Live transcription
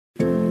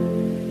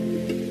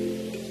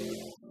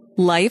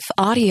Life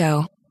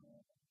Audio.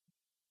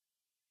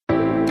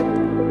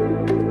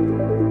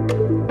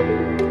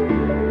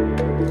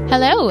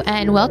 Hello,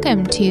 and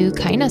welcome to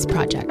Kindness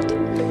Project.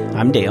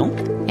 I'm Dale.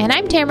 And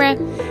I'm Tamara.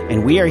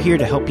 And we are here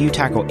to help you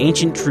tackle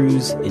ancient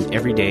truths in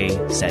everyday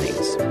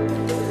settings.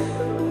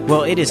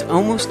 Well, it is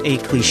almost a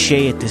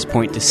cliche at this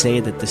point to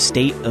say that the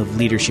state of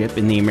leadership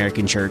in the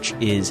American church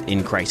is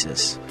in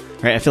crisis.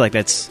 Right? I feel like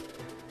that's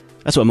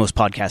what most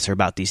podcasts are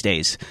about these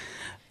days.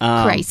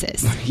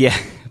 Crisis. Yeah,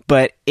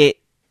 but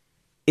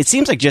it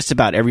seems like just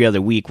about every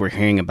other week we're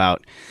hearing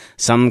about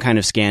some kind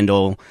of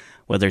scandal,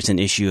 whether it's an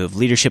issue of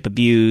leadership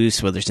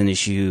abuse, whether it's an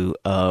issue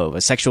of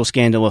a sexual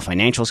scandal, a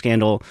financial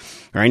scandal,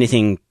 or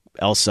anything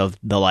else of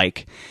the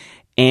like.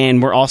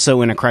 And we're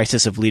also in a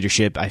crisis of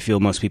leadership, I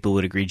feel most people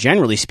would agree,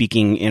 generally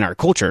speaking, in our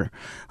culture.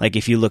 Like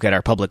if you look at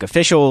our public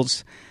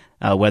officials,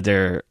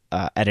 whether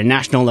at a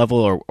national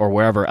level or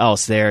wherever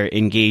else, they're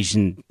engaged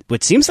in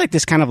what seems like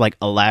this kind of like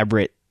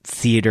elaborate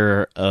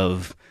theater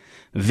of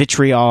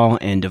vitriol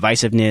and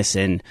divisiveness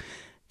and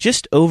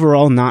just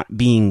overall not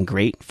being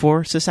great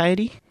for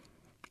society.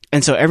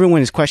 And so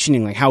everyone is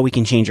questioning like how we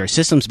can change our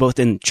systems, both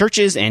in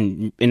churches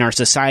and in our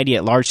society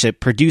at large, to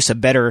produce a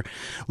better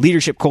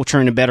leadership culture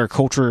and a better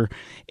culture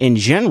in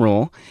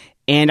general.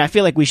 And I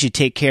feel like we should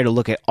take care to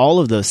look at all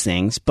of those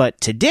things. But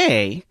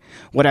today,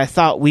 what I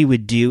thought we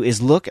would do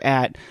is look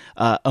at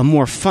a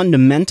more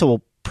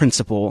fundamental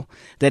principle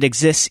that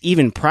exists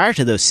even prior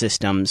to those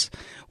systems,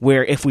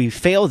 where if we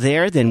fail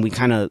there, then we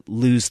kind of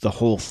lose the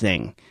whole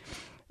thing.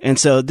 And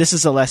so this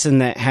is a lesson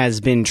that has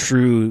been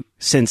true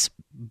since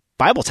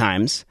Bible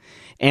times,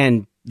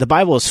 and the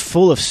Bible is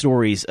full of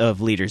stories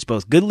of leaders,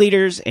 both good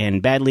leaders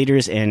and bad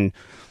leaders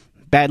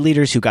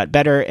who got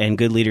better and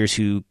good leaders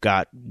who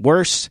got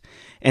worse.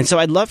 And so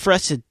I'd love for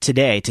us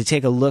today to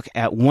take a look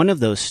at one of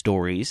those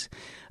stories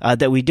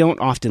that we don't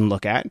often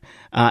look at.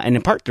 And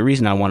in part, the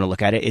reason I want to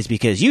look at it is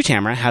because you,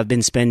 Tamara, have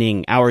been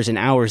spending hours and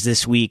hours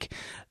this week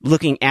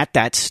looking at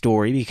that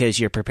story because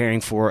you're preparing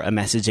for a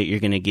message that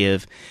you're going to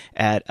give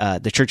at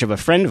the church of a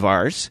friend of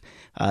ours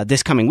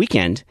this coming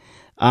weekend.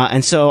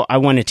 And so I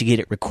wanted to get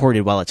it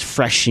recorded while it's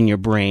fresh in your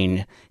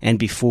brain, and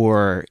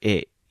before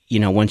it,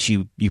 once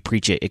you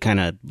preach it, it kind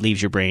of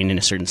leaves your brain in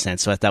a certain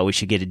sense. So I thought we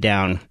should get it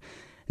down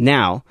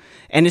now.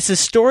 And it's a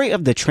story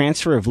of the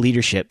transfer of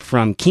leadership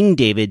from King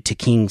David to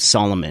King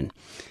Solomon.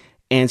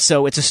 And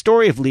so it's a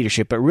story of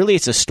leadership, but really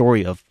it's a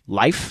story of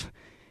life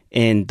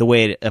and the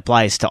way it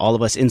applies to all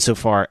of us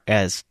insofar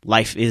as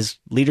life is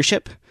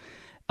leadership.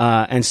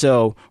 And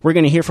so we're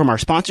going to hear from our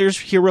sponsors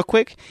here real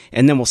quick,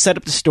 and then we'll set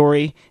up the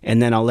story,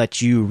 and then I'll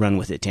let you run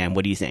with it, Tam.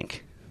 What do you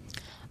think?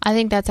 I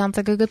think that sounds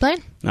like a good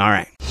plan. All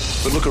right.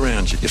 But look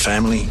around you. Your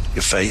family,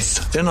 your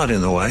faith, they're not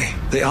in the way.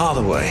 They are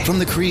the way. From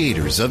the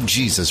creators of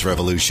Jesus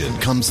Revolution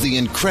comes the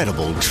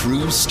incredible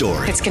true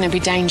story. It's going to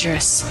be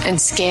dangerous and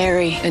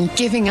scary, and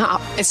giving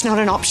up, it's not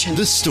an option.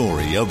 The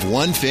story of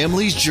one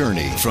family's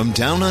journey from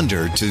down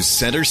under to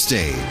center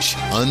stage.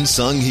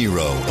 Unsung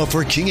Hero, a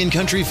For King and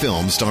Country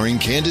film starring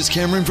Candace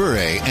Cameron Bure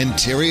and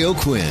Terry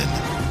O'Quinn.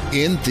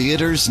 In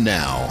theaters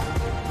now.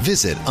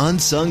 Visit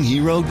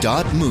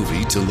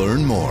unsunghero.movie to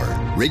learn more.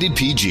 Rated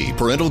PG.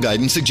 Parental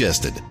guidance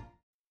suggested.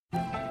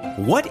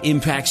 What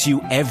impacts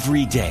you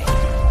every day?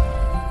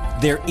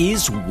 There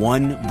is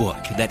one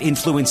book that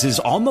influences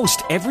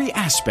almost every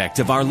aspect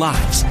of our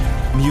lives.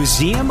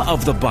 Museum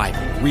of the Bible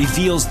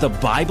reveals the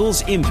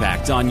Bible's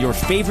impact on your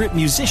favorite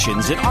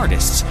musicians and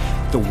artists,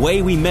 the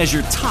way we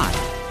measure time,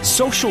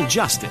 social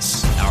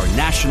justice, our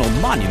national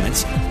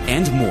monuments,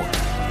 and more.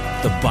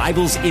 The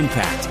Bible's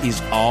impact is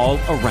all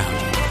around you.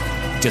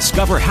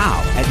 Discover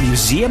how at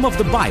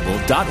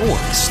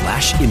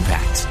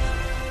museumofthebible.org/impact.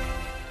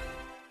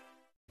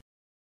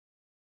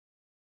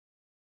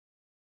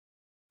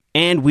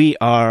 And we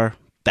are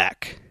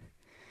back.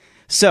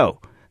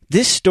 So,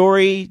 this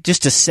story,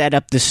 just to set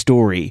up the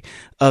story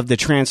of the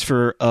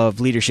transfer of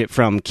leadership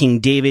from King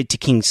David to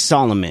King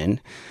Solomon,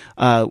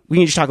 we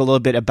can just talk a little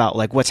bit about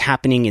like what's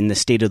happening in the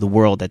state of the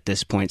world at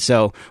this point.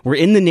 So we're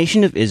in the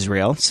nation of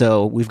Israel.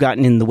 So we've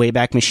gotten in the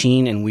Wayback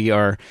Machine, and we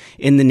are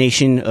in the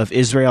nation of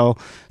Israel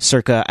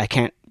circa, I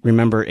can't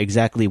remember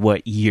exactly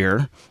what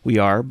year we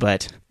are,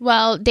 but...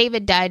 Well,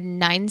 David died in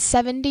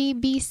 970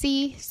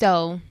 BC,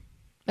 so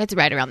it's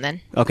right around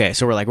then. Okay,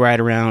 so we're like right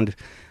around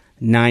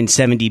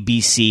 970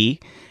 BC.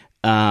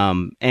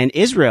 And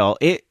Israel,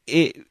 it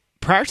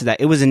prior to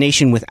that, it was a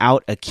nation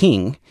without a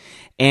king.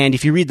 And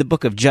if you read the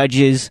book of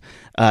Judges,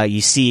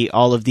 you see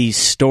all of these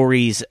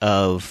stories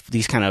of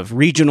these kind of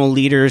regional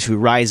leaders who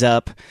rise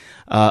up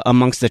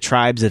amongst the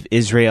tribes of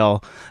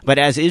Israel. But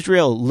as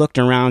Israel looked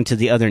around to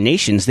the other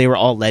nations, they were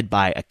all led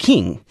by a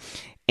king.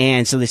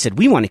 And so they said,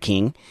 we want a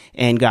king.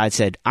 And God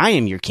said, I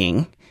am your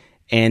king.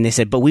 And they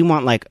said, but we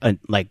want like a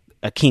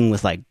king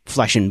with like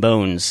flesh and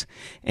bones.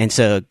 And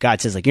so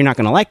God says, like, you're not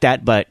going to like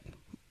that, but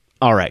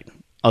all right,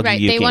 I'll give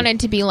you a king. They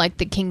wanted to be like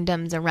the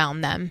kingdoms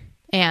around them.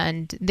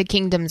 And the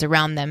kingdoms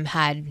around them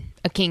had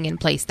a king in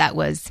place that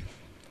was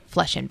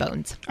flesh and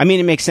bones. I mean,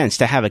 it makes sense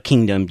to have a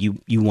kingdom.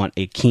 You want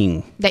a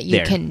king That you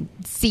there. can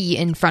see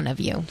in front of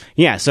you.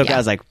 Yeah, so Yeah.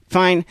 God's like,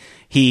 fine.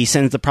 He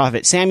sends the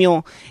prophet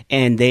Samuel,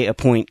 and they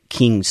appoint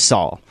King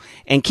Saul.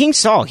 And King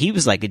Saul, he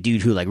was like a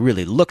dude who like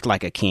really looked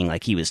like a king.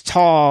 Like he was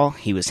tall,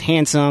 he was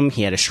handsome,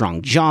 he had a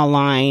strong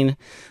jawline,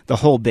 the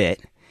whole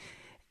bit.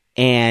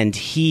 And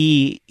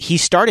he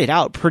started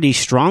out pretty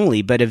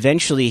strongly, but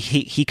eventually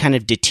he kind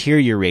of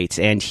deteriorates,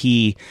 and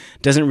he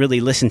doesn't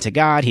really listen to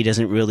God. He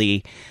doesn't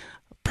really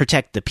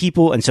protect the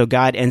people, and so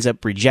God ends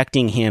up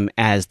rejecting him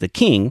as the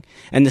king.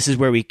 And this is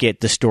where we get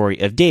the story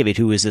of David,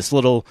 who is this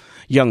little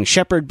young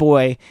shepherd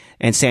boy,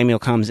 and Samuel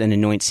comes and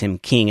anoints him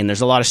king. And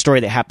there's a lot of story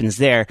that happens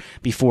there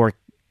before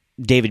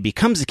David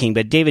becomes the king,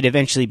 but David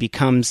eventually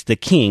becomes the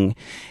king.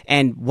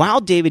 And while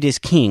David is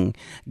king,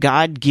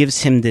 God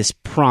gives him this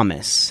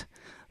promise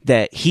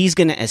that he's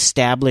going to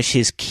establish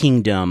his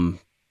kingdom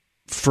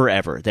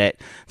forever, that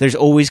there's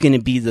always going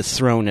to be the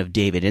throne of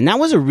David. And that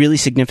was a really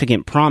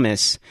significant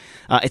promise.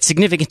 It's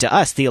significant to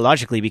us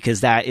theologically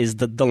because that is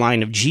the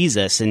line of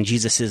Jesus, and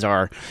Jesus is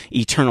our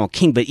eternal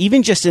king. But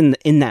even just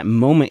in that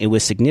moment, it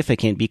was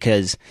significant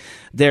because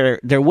there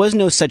was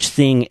no such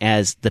thing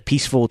as the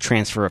peaceful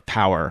transfer of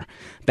power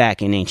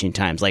back in ancient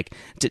times. Like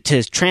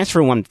to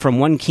transfer from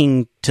one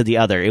king to the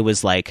other, it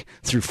was like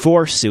through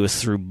force, it was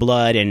through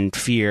blood and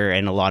fear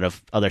and a lot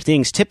of other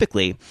things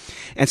typically.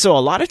 And so a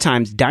lot of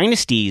times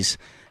dynasties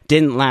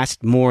didn't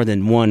last more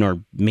than one or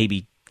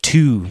maybe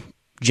two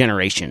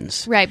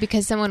generations. Right,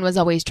 because someone was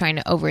always trying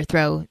to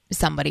overthrow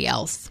somebody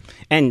else.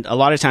 And a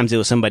lot of times it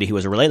was somebody who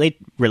was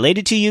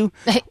related to you,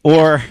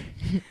 or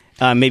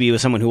maybe it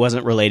was someone who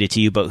wasn't related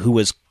to you, but who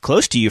was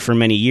close to you for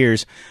many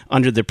years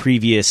under the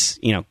previous,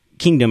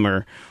 kingdom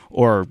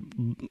or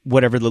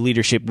whatever the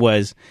leadership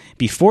was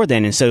before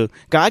then. And so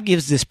God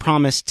gives this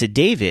promise to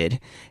David,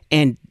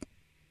 and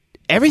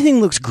everything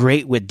looks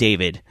great with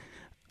David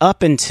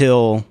up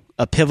until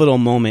a pivotal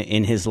moment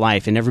in his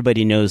life. And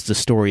everybody knows the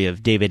story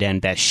of David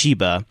and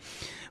Bathsheba,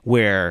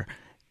 where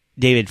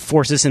David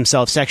forces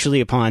himself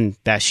sexually upon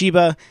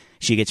Bathsheba.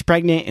 She gets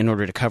pregnant. In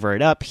order to cover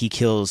it up, he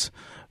kills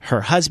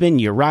her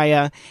husband,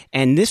 Uriah.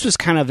 And this was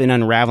kind of an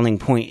unraveling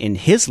point in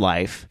his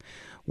life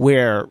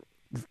where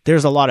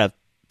there's a lot of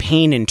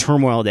pain and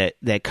turmoil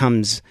that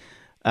comes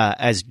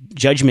as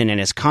judgment and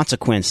as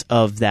consequence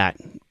of that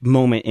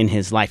moment in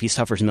his life. He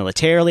suffers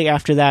militarily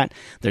after that.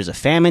 There's a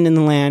famine in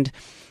the land.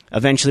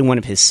 Eventually, one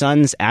of his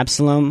sons,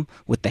 Absalom,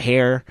 with the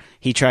hair,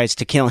 he tries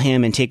to kill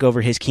him and take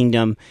over his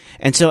kingdom.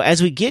 And so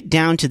as we get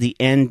down to the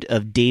end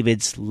of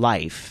David's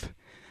life,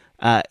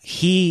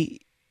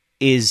 he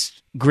is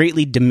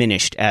greatly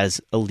diminished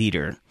as a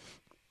leader.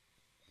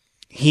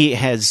 He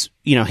has,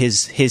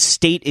 his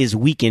state is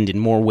weakened in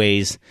more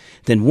ways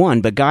than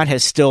one, but God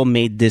has still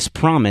made this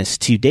promise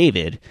to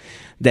David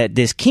that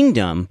this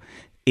kingdom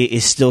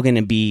is still going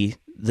to be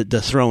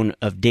the throne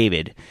of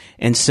David.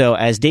 And so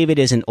as David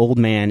is an old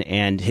man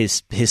and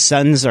his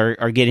sons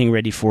are getting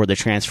ready for the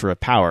transfer of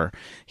power,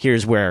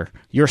 here's where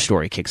your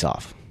story kicks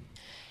off.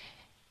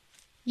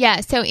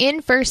 Yeah, so in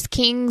 1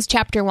 Kings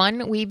chapter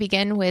 1, we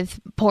begin with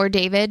poor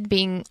David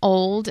being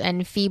old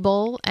and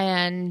feeble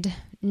and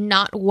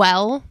not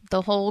well.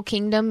 The whole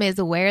kingdom is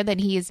aware that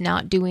he is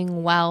not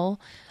doing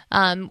well.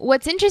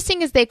 What's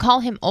interesting is they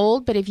call him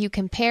old, but if you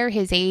compare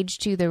his age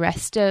to the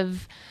rest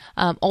of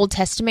Old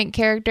Testament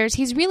characters,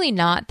 he's really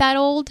not that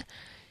old.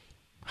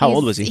 How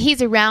old was he?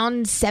 He's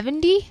around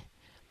 70.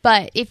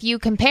 But if you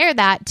compare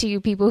that to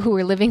people who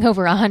were living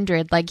over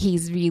 100, like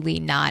he's really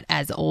not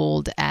as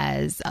old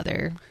as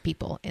other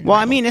people in the Well,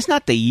 Bible. I mean, it's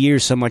not the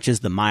years so much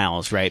as the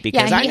miles, right?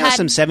 Because Yeah, I he know had-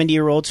 some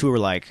 70-year-olds who were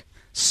like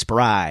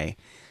spry,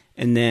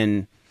 and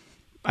then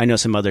I know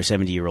some other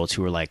 70-year-olds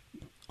who were like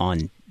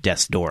on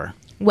death's door.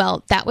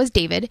 Well, that was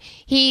David.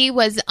 He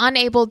was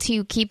unable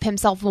to keep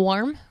himself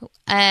warm.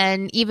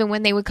 And even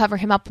when they would cover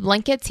him up with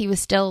blankets, he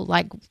was still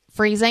like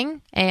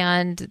freezing.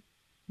 And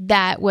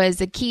that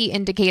was a key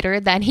indicator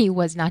that he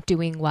was not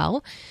doing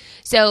well.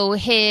 So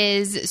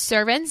his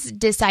servants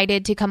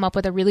decided to come up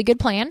with a really good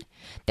plan.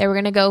 They were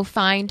going to go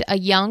find a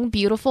young,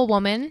 beautiful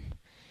woman,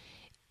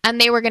 and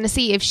they were going to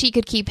see if she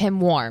could keep him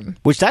warm.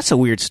 Which, that's a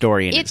weird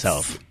story in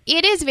itself.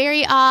 It is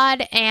very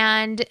odd,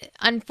 and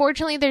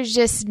unfortunately, there's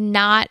just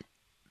not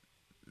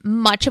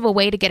much of a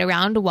way to get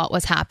around what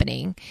was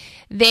happening.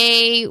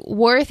 They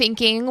were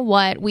thinking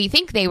what we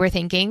think they were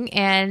thinking,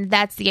 and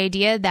that's the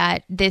idea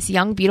that this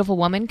young, beautiful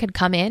woman could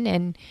come in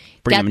and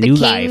Bring get him the new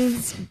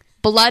king's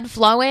blood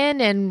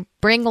flowing and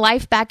bring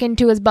life back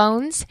into his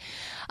bones.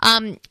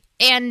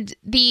 And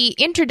the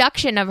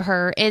introduction of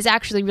her is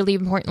actually really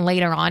important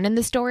later on in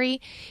the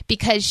story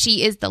because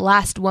she is the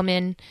last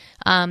woman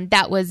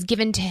that was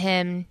given to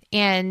him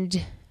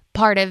and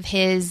part of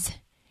his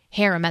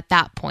harem at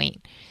that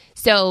point.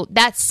 So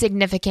that's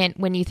significant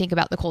when you think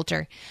about the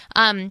culture.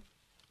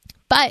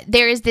 But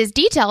there is this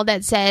detail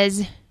that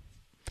says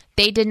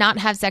they did not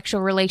have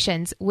sexual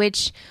relations,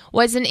 which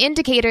was an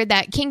indicator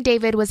that King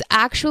David was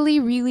actually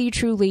really,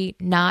 truly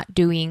not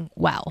doing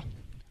well.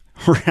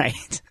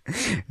 Right.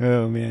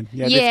 Oh man.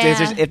 Yeah.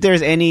 If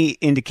there's any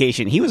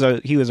indication, he was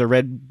a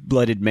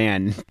red-blooded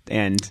man,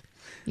 and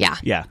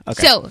yeah.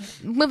 Okay. So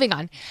moving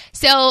on.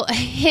 So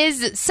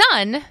his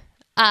son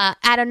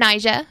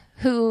Adonijah,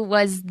 who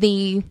was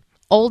the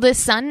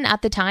oldest son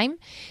at the time,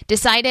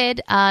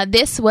 decided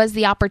this was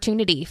the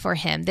opportunity for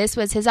him. This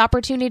was his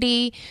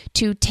opportunity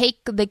to take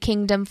the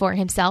kingdom for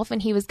himself,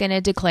 and he was going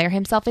to declare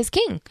himself as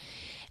king.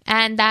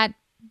 And that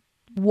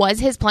was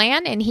his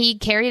plan, and he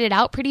carried it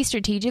out pretty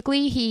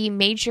strategically. He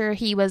made sure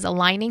he was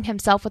aligning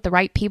himself with the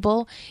right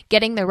people,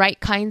 getting the right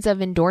kinds of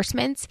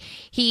endorsements.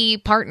 He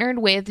partnered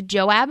with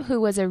Joab,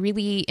 who was a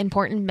really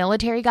important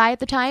military guy at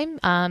the time.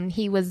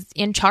 He was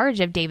in charge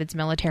of David's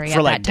military for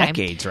at like that time.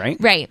 decades, right?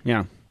 Right.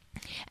 Yeah.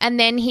 And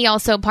then he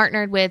also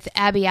partnered with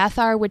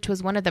Abiathar, which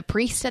was one of the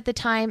priests at the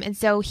time. And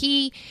so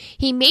he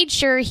made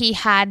sure he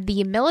had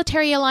the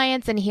military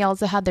alliance, and he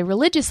also had the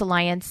religious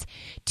alliance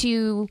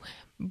to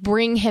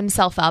bring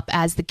himself up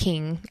as the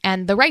king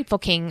and the rightful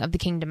king of the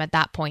kingdom at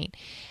that point.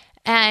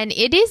 And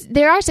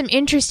there are some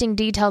interesting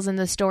details in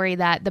the story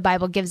that the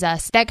Bible gives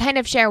us that kind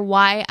of share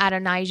why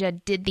Adonijah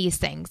did these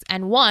things.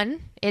 And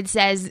one, it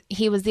says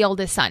he was the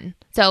oldest son.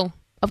 So,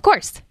 of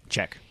course.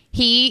 Check.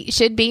 He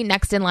should be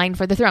next in line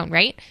for the throne,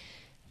 right?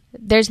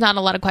 There's not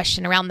a lot of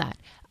question around that.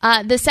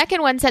 The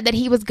second one said that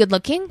he was good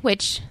looking,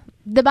 which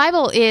the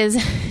Bible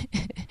is,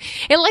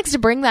 it likes to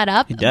bring that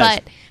up. It does.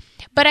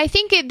 But I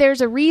think there's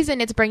a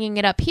reason it's bringing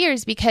it up here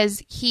is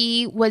because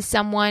he was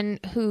someone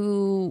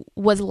who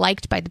was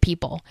liked by the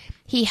people.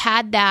 He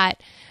had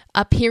that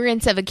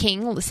appearance of a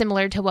king,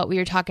 similar to what we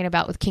were talking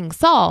about with King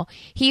Saul.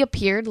 He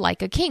appeared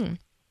like a king.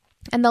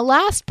 And the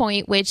last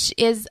point, which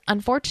is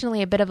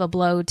unfortunately a bit of a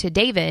blow to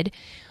David,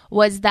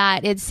 was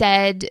that it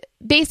said,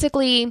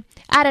 basically,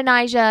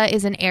 Adonijah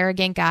is an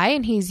arrogant guy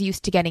and he's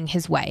used to getting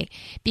his way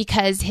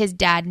because his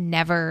dad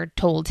never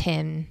told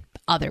him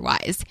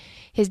otherwise.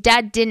 His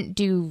dad didn't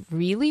do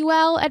really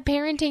well at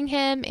parenting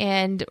him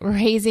and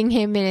raising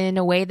him in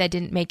a way that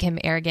didn't make him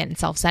arrogant and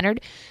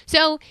self-centered.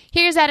 So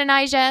here's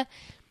Adonijah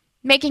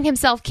making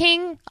himself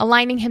king,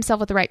 aligning himself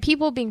with the right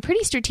people, being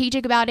pretty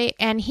strategic about it,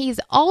 and he's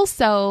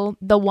also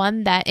the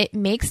one that it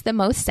makes the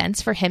most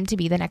sense for him to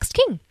be the next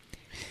king.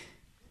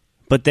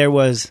 But there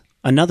was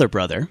another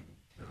brother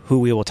who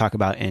we will talk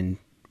about in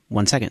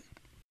 1 second.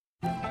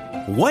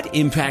 What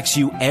impacts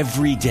you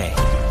every day?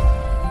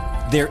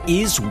 There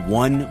is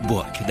one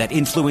book that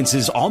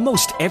influences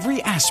almost every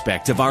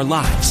aspect of our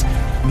lives.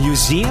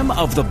 Museum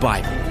of the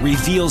Bible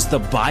reveals the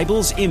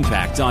Bible's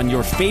impact on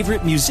your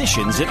favorite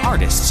musicians and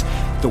artists,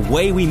 the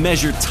way we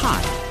measure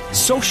time,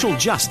 social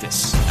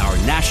justice, our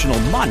national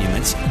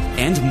monuments,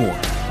 and more.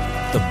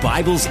 The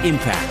Bible's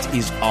impact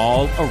is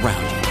all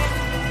around you.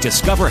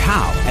 Discover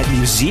how at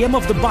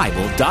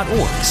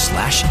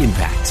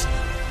museumofthebible.org/impact.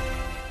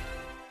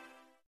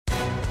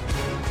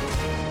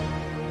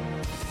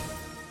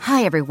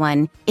 Hi,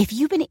 everyone. If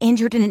you've been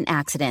injured in an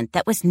accident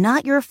that was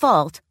not your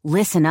fault,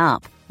 listen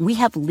up. We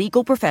have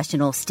legal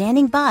professionals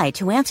standing by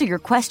to answer your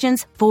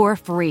questions for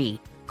free.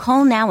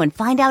 Call now and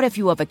find out if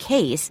you have a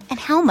case and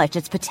how much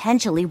it's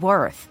potentially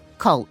worth.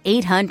 Call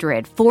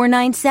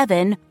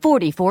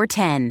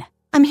 800-497-4410.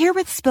 I'm here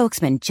with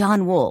spokesman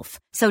John Wolf.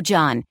 So,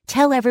 John,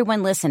 tell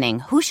everyone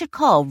listening who should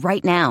call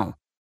right now.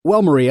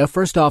 Well, Maria,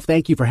 first off,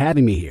 thank you for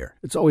having me here.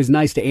 It's always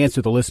nice to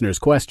answer the listeners'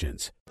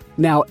 questions.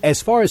 Now,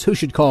 as far as who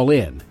should call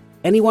in,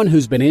 anyone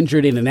who's been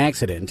injured in an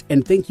accident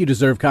and think you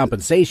deserve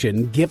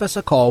compensation, give us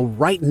a call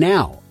right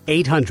now.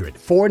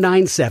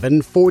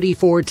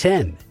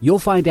 800-497-4410. You'll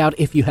find out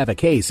if you have a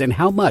case and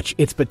how much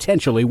it's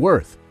potentially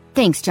worth.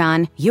 Thanks,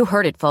 John. You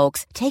heard it,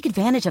 folks. Take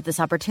advantage of this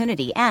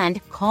opportunity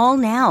and call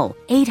now.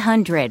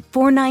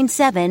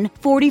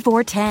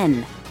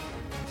 800-497-4410.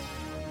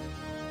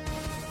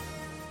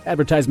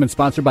 Advertisement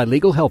sponsored by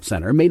Legal Help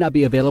Center. May not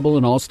be available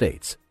in all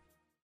states.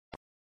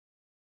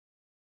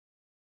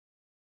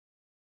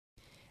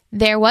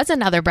 There was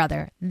another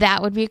brother.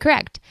 That would be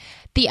correct.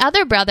 The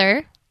other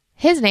brother,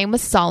 his name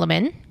was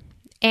Solomon,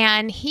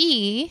 and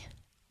he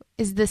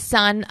is the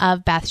son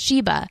of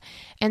Bathsheba.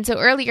 And so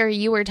earlier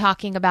you were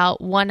talking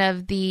about one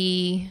of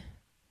the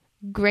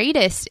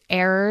greatest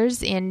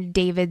errors in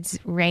David's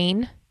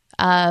reign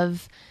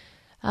of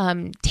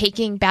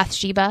taking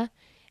Bathsheba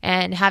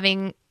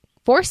and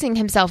forcing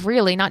himself,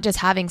 really, not just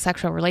having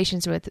sexual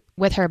relations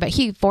with her, but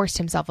he forced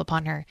himself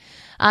upon her.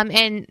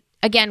 And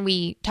again,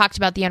 we talked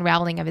about the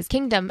unraveling of his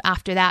kingdom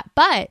after that,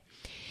 but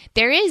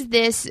there is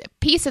this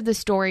piece of the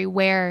story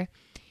where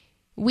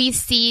we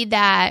see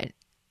that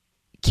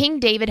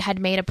King David had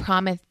made a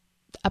promise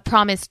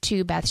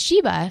to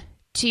Bathsheba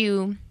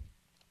to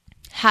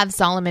have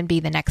Solomon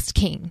be the next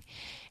king.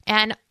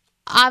 And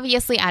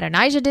obviously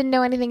Adonijah didn't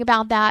know anything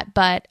about that,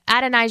 but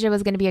Adonijah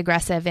was going to be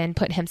aggressive and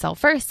put himself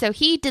first. So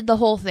he did the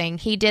whole thing.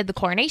 He did the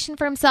coronation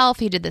for himself.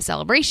 He did the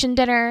celebration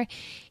dinner.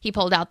 He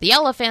pulled out the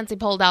elephants. He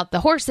pulled out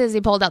the horses.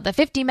 He pulled out the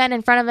 50 men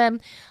in front of him.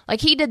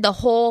 Like, he did the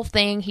whole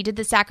thing. He did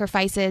the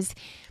sacrifices.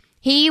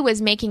 He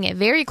was making it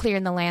very clear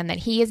in the land that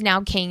he is now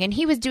king, and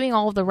he was doing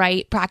all of the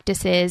right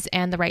practices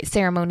and the right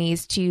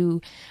ceremonies to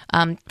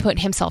put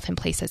himself in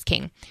place as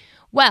king.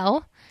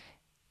 Well,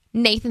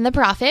 Nathan the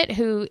prophet,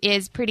 who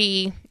is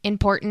pretty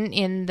important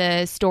in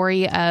the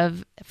story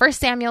of 1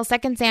 Samuel,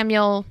 2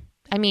 Samuel,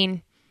 I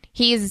mean,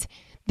 he's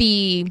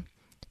the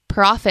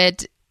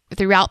prophet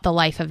throughout the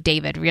life of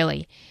David,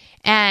 really.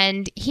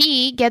 And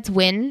he gets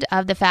wind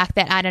of the fact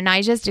that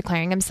Adonijah is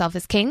declaring himself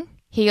as king.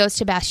 He goes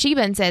to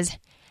Bathsheba and says,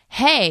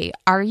 hey,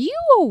 are you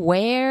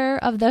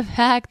aware of the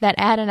fact that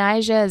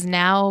Adonijah is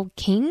now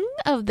king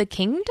of the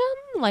kingdom?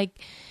 Like,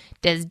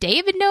 does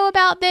David know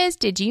about this?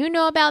 Did you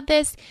know about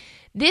this?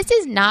 This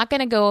is not going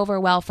to go over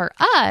well for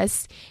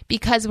us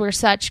because we're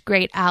such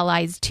great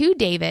allies to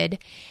David.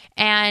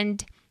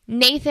 And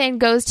Nathan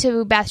goes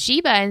to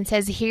Bathsheba and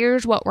says,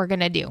 here's what we're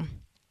going to do.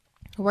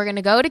 We're going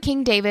to go to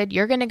King David.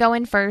 You're going to go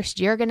in first.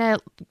 You're going to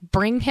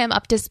bring him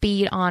up to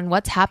speed on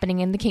what's happening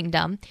in the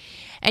kingdom.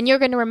 And you're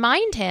going to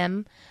remind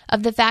him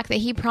of the fact that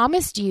he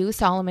promised you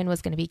Solomon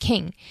was going to be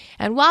king.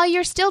 And while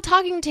you're still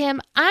talking to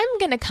him, I'm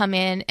going to come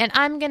in and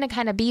I'm going to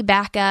kind of be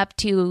back up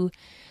to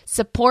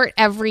support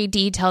every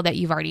detail that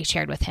you've already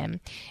shared with him.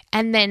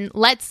 And then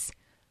let's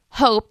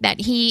hope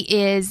that he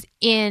is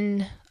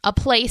in a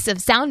place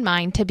of sound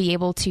mind to be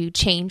able to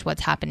change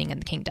what's happening in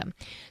the kingdom.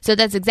 So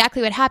that's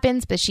exactly what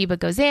happens. Bathsheba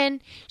goes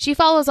in. She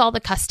follows all the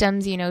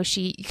customs,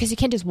 because you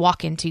can't just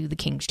walk into the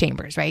king's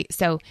chambers, right?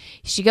 So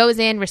she goes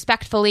in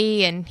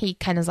respectfully, and he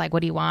kind of is like, what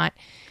do you want?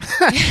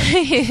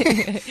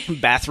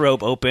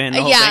 Bathrobe open,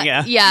 the whole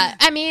thing, yeah.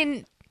 I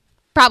mean,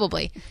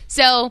 probably.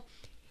 So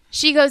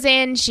she goes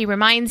in. She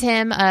reminds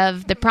him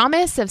of the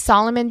promise of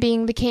Solomon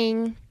being the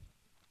king.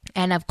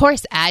 And of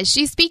course, as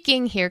she's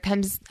speaking, here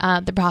comes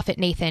the prophet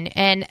Nathan.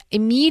 And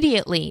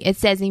immediately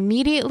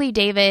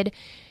David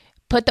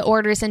put the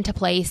orders into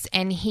place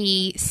and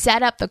he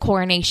set up the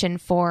coronation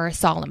for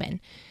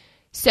Solomon.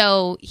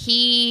 So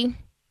he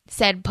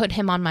said, put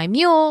him on my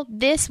mule.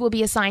 This will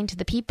be assigned to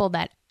the people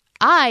that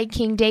I,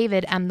 King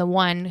David, am the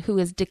one who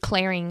is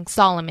declaring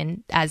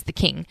Solomon as the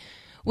king.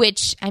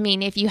 Which, I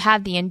mean, if you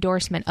have the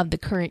endorsement of the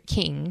current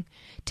king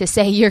to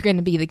say you're going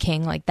to be the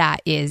king, like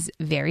that is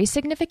very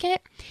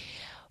significant.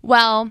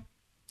 Well,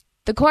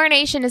 the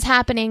coronation is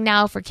happening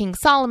now for King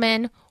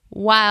Solomon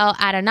while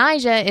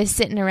Adonijah is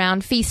sitting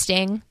around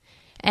feasting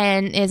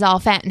and is all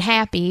fat and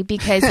happy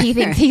because he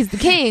thinks he's the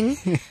king.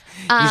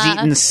 He's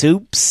eating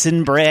soups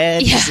and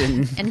breads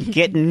and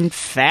getting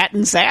fat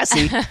and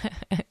sassy.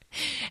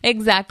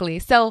 Exactly.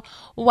 So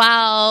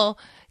while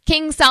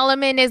King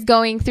Solomon is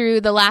going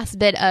through the last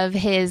bit of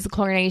his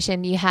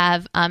coronation, you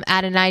have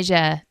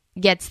Adonijah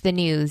gets the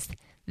news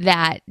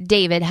that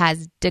David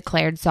has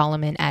declared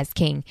Solomon as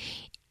king.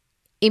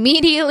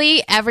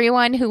 Immediately,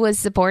 everyone who was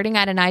supporting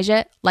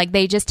Adonijah,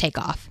 they just take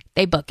off.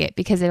 They book it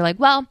because they're like,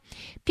 well,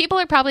 people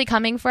are probably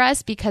coming for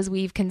us because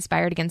we've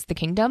conspired against the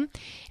kingdom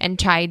and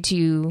tried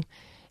to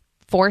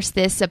force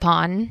this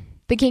upon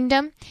the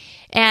kingdom.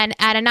 And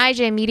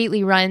Adonijah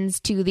immediately runs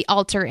to the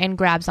altar and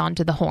grabs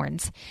onto the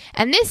horns.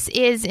 And this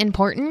is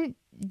important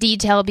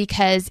detail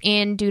because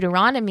in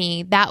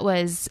Deuteronomy, that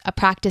was a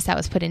practice that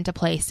was put into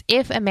place.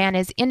 If a man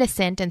is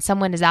innocent and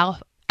someone is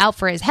out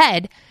for his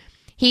head,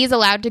 he's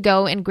allowed to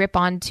go and grip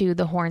onto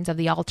the horns of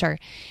the altar.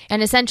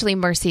 And essentially,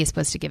 mercy is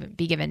supposed to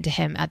be given to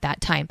him at that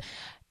time.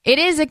 It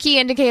is a key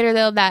indicator,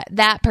 though, that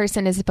that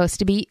person is supposed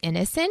to be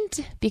innocent,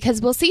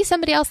 because we'll see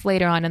somebody else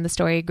later on in the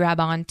story grab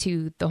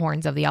onto the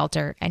horns of the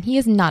altar, and he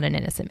is not an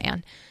innocent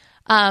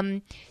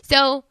man.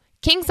 So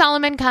King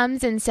Solomon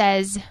comes and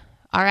says,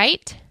 all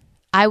right,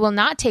 I will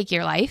not take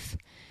your life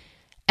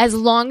as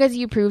long as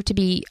you prove to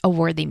be a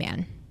worthy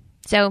man.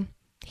 So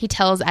he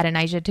tells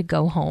Adonijah to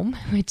go home,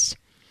 which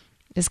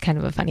is kind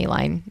of a funny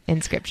line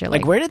in scripture.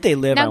 Where did they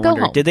live? I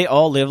wonder. Home. Did they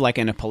all live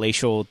in a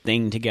palatial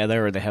thing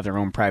together, or they have their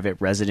own private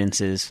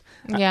residences?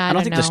 Yeah, I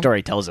don't think know. the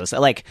story tells us. I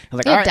was like, all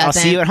right, I'll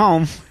see you at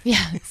home.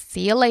 Yeah,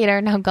 see you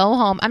later. Now go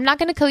home. I'm not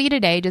going to kill you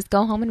today. Just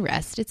go home and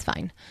rest. It's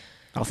fine.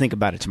 I'll think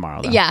about it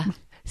tomorrow, though. Yeah.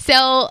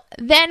 So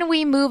then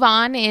we move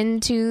on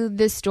into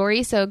this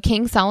story. So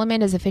King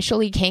Solomon is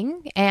officially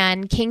king,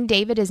 and King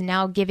David is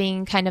now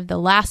giving kind of the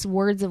last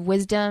words of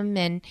wisdom,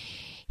 and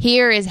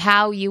here is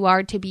how you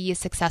are to be a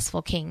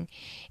successful king.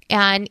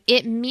 And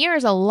it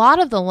mirrors a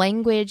lot of the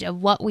language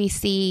of what we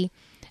see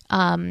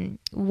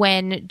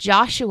when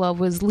Joshua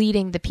was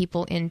leading the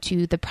people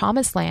into the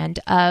promised land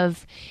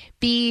of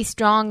be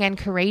strong and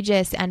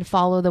courageous and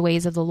follow the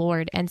ways of the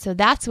Lord. And so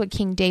that's what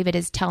King David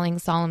is telling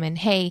Solomon.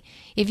 Hey,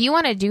 if you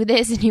want to do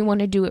this and you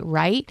want to do it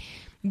right,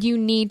 you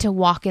need to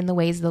walk in the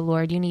ways of the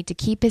Lord. You need to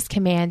keep his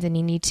commands, and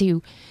you need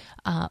to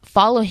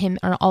follow him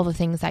on all the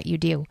things that you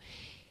do.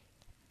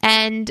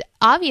 And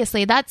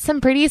obviously, that's some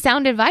pretty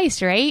sound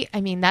advice, right?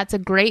 I mean, that's a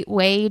great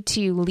way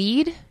to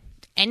lead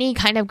any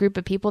kind of group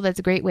of people. That's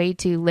a great way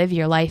to live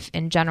your life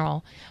in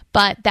general.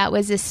 But that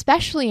was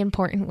especially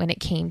important when it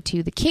came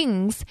to the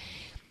kings,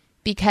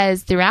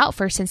 because throughout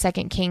 1st and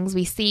 2nd Kings,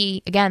 we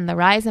see, again, the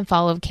rise and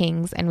fall of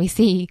kings, and we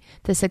see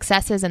the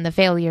successes and the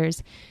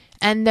failures.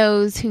 And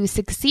those who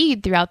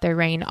succeed throughout their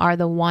reign are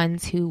the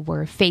ones who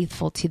were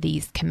faithful to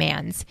these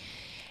commands.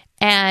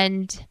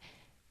 And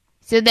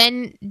so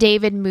then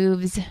David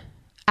moves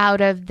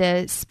out of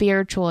the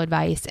spiritual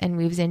advice and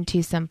moves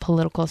into some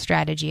political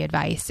strategy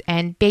advice,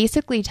 and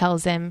basically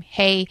tells him,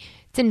 hey,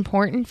 it's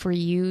important for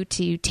you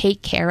to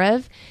take care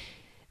of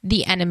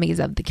the enemies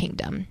of the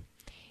kingdom.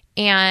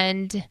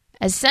 And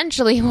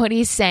essentially what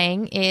he's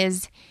saying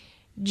is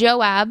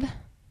Joab,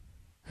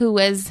 who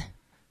was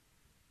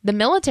the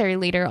military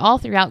leader all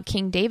throughout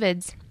King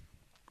David's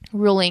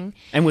ruling,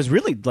 and was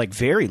really like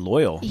very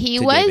loyal to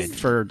David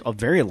for a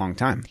very long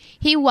time.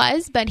 He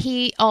was, but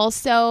he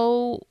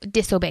also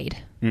disobeyed.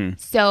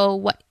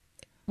 So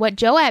what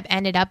Joab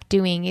ended up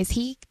doing is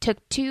he took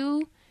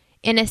 2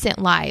 innocent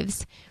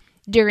lives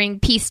during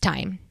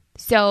peacetime.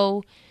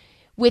 So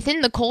within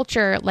the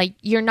culture, like,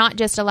 you're not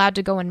just allowed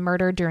to go and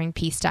murder during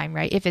peacetime,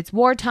 right? If it's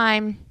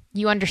wartime,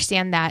 you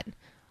understand that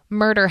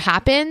murder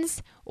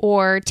happens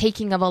or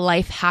taking of a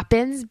life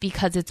happens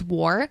because it's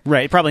war.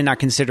 Right. Probably not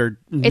considered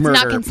murder. It's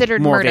not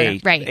considered more murder.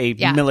 Of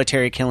a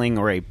military killing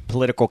or a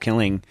political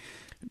killing.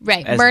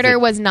 Right. Murder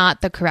was not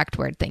the correct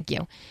word. Thank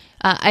you.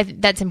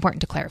 That's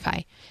important to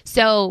clarify.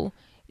 So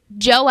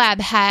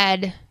Joab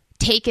had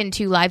taken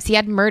 2 lives. He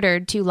had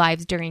murdered 2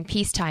 lives during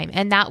peacetime.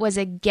 And that was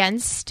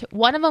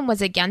one of them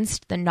was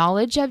against the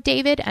knowledge of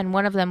David, and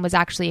one of them was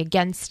actually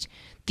against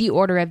the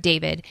order of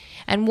David.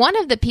 And one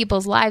of the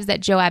people's lives that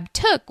Joab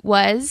took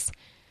was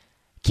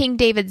King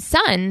David's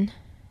son,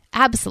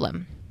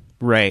 Absalom.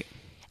 Right.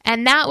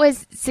 And that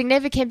was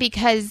significant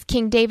because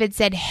King David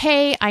said,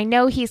 hey, I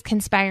know he's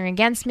conspiring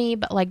against me,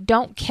 but like,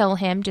 don't kill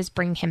him. Just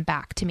bring him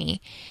back to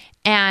me.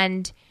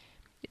 And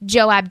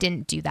Joab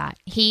didn't do that.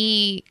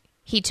 He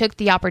took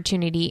the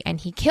opportunity and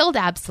he killed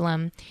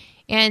Absalom.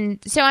 And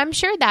so I'm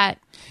sure that...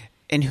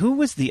 And who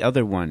was the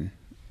other one?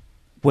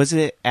 Was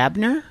it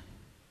Abner?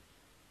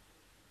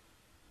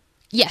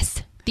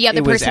 Yes. The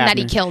other person Abner. that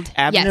he killed.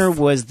 Abner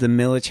was the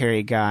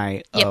military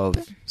guy of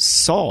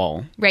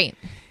Saul. Right.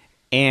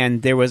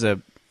 And there was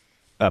a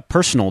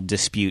personal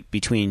dispute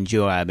between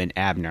Joab and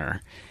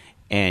Abner.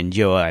 And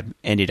Joab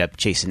ended up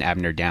chasing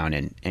Abner down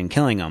and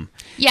killing him.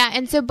 Yeah,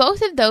 and so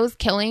both of those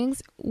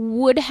killings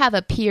would have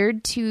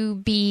appeared to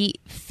be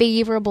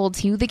favorable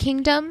to the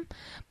kingdom,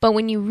 but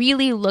when you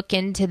really look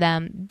into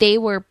them, they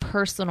were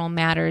personal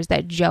matters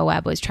that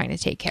Joab was trying to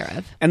take care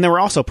of. And there were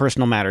also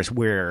personal matters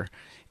where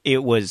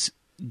it was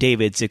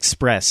David's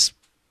express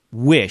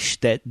wish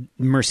that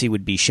mercy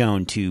would be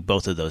shown to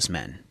both of those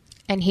men.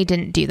 And he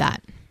didn't do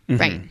that. Mm-hmm.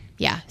 Right.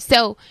 Yeah.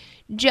 So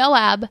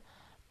Joab...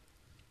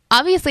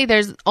 Obviously,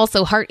 there's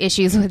also heart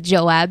issues with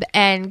Joab,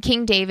 and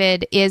King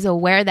David is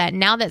aware that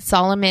now that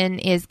Solomon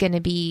is going to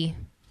be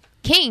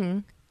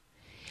king,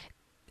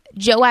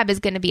 Joab is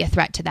going to be a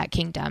threat to that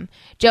kingdom.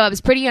 Joab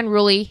is pretty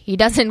unruly. He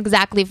doesn't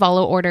exactly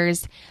follow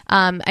orders.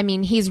 I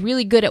mean, he's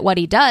really good at what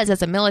he does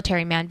as a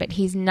military man, but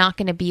he's not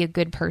going to be a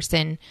good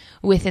person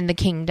within the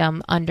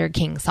kingdom under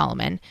King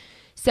Solomon.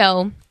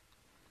 So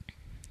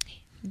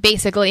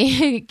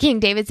basically, King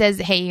David says,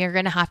 hey, you're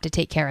going to have to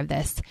take care of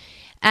this.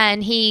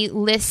 And he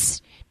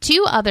lists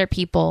 2 other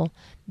people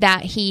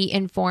that he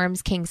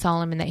informs King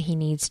Solomon that he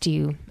needs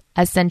to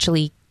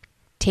essentially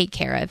take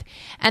care of.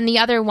 And the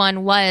other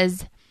one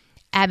was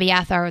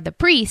Abiathar the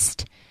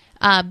priest,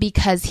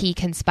 because he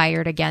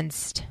conspired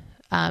against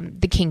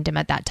the kingdom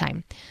at that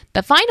time.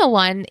 The final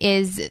one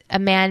is a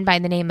man by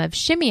the name of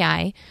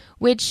Shimei,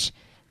 which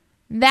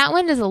that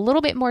one is a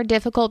little bit more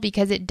difficult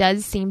because it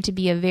does seem to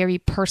be a very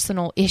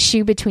personal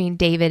issue between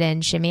David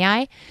and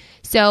Shimei.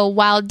 So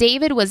while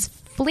David was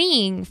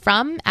fleeing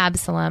from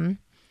Absalom,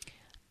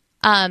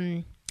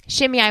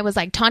 Shimei was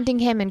like taunting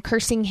him and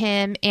cursing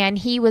him, and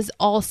he was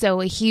also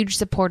a huge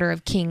supporter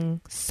of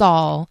King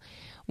Saul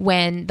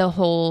when the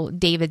whole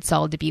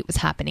David-Saul debate was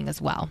happening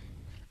as well.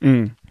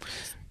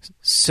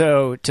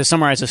 So to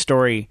summarize the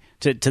story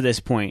to this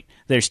point,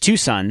 there's 2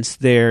 sons.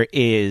 There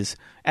is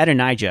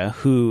Adonijah,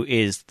 who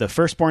is the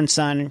firstborn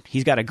son.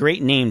 He's got a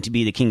great name to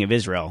be the king of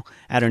Israel.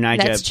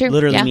 Adonijah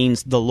literally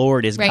means the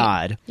Lord is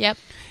God. Yep.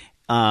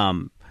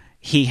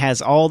 He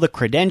has all the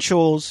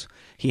credentials.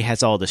 He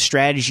has all the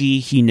strategy.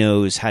 He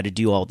knows how to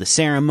do all the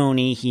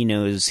ceremony.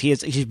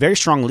 He's a very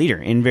strong leader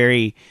in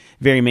very,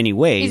 very many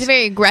ways. He's a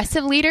very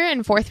aggressive leader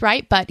and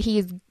forthright, but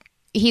he's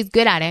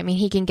good at it. I mean,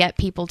 he can get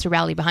people to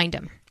rally behind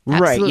him.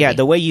 Absolutely. Right. Yeah.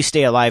 The way you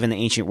stay alive in the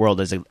ancient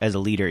world as a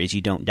leader is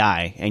you don't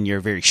die, and you're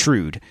very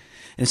shrewd.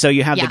 And so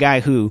you have the guy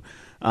who,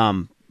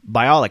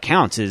 by all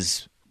accounts,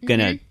 is going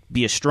to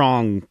be a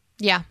strong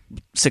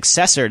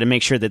successor to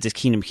make sure that this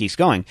kingdom keeps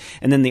going.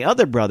 And then the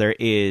other brother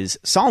is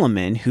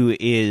Solomon, who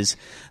is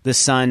the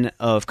son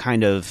of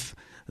kind of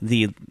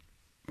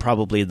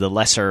probably the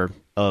lesser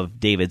of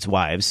David's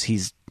wives.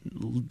 He's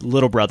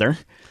little brother.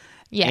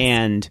 Yes.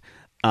 And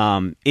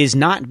is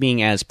not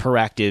being as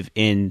proactive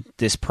in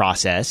this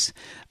process.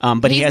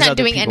 But he's he has not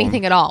other doing people,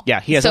 anything at all. Yeah,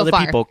 he has other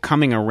people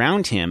coming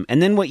around him.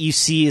 And then what you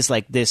see is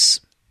like this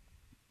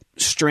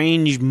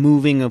strange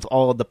moving of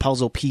all of the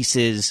puzzle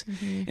pieces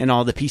and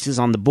all the pieces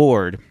on the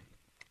board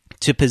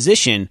to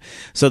position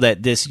so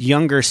that this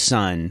younger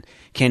son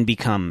can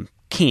become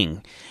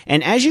king.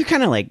 And as you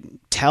kind of like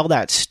tell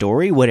that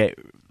story,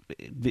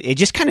 it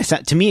just kind of,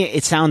 to me,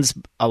 it sounds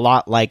a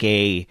lot like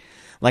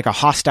like a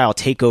hostile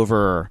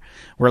takeover,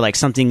 where like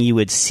something you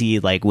would see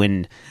like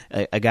when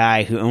a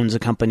guy who owns a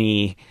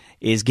company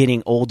is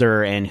getting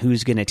older and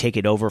who's going to take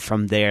it over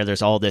from there.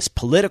 There's all this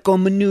political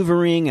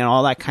maneuvering and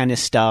all that kind of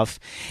stuff.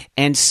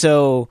 And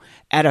so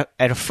at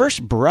a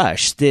first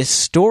brush, this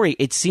story,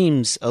 it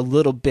seems a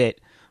little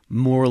bit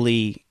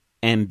morally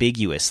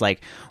ambiguous.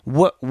 Like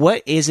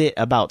what is it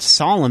about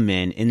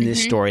Solomon in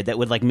this story that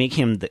would like make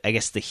him the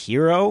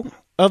hero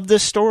of the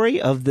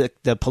story, of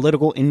the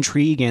political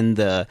intrigue and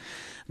the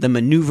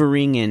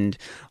maneuvering and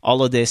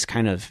all of this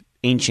kind of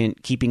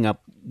ancient keeping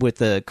up with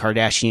the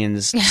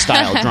Kardashians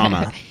style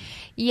drama?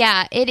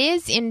 Yeah, it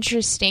is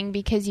interesting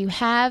because you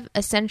have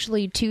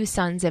essentially two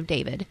sons of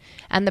David.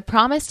 And the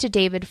promise to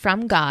David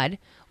from God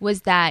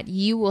was that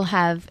you will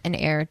have an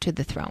heir to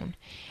the throne.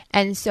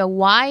 And so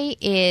why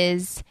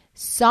is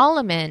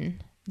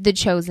Solomon the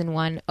chosen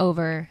one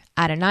over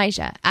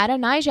Adonijah?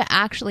 Adonijah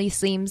actually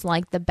seems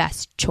like the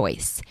best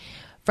choice.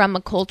 From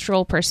a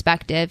cultural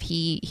perspective,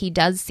 he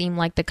does seem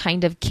like the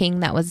kind of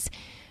king that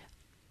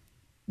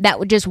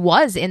just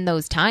was in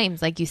those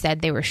times. Like you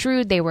said, they were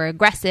shrewd, they were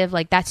aggressive.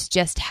 Like that's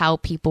just how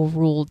people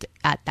ruled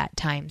at that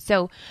time.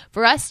 So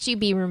for us to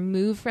be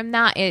removed from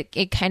that,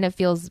 it kind of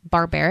feels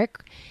barbaric.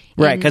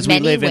 Right, because we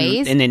live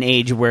in an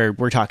age where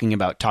we're talking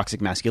about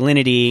toxic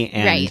masculinity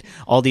and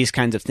all these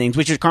kinds of things,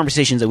 which are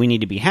conversations that we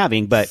need to be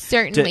having, but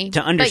certainly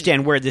to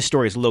understand where this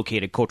story is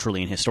located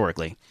culturally and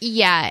historically.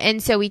 Yeah,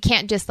 and so we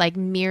can't just like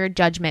mirror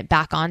judgment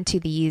back onto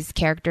these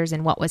characters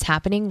and what was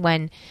happening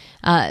when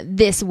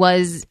this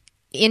was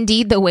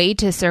indeed the way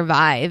to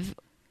survive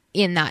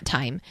in that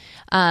time.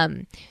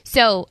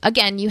 So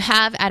again, you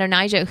have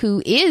Adonijah,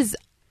 who is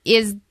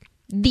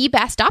the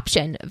best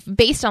option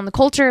based on the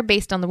culture,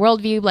 based on the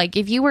worldview. Like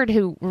if you were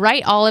to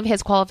write all of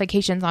his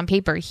qualifications on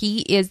paper, he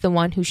is the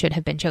one who should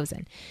have been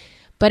chosen.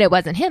 But it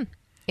wasn't him.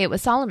 It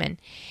was Solomon.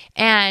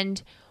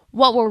 And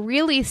what we're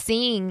really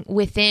seeing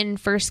within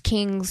 1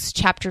 Kings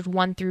chapters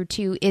 1 through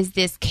 2 is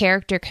this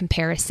character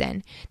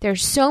comparison.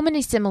 There's so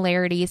many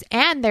similarities,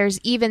 and there's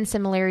even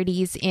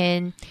similarities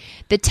in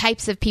the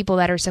types of people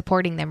that are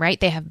supporting them, right?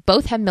 They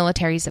both have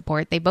military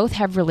support. They both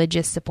have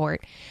religious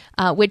support,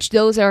 which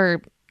those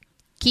are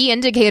key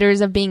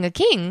indicators of being a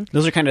king.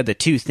 Those are kind of the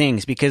two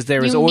things, because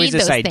there was always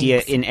this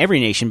idea in every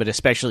nation, but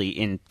especially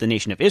in the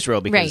nation of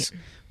Israel, because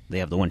they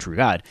have the one true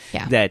God,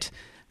 that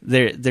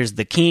there's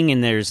the king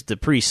and there's the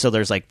priest. So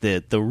there's like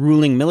the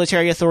ruling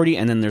military authority,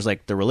 and then there's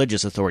like the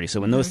religious authority. So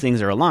when those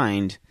things are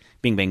aligned,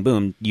 bing, bang,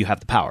 boom, you have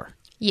the power.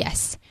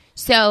 Yes.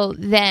 So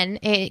then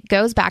it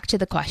goes back to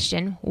the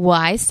question,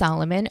 why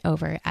Solomon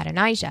over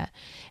Adonijah?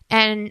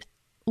 And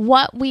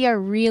what we are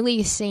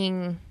really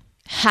seeing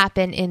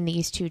happen in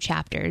these two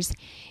chapters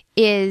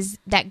is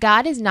that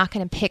God is not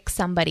going to pick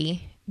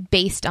somebody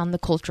based on the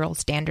cultural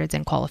standards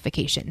and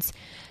qualifications.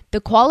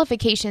 The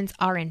qualifications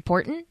are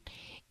important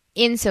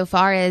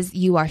insofar as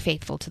you are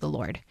faithful to the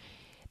Lord.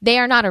 They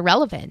are not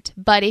irrelevant,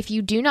 but if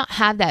you do not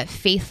have that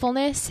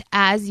faithfulness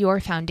as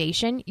your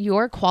foundation,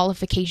 your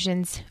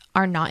qualifications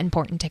are not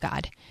important to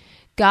God.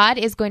 God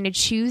is going to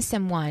choose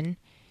someone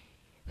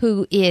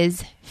who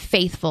is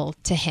faithful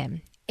to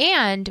him.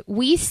 And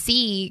we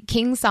see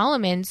King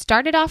Solomon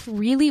started off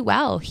really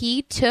well.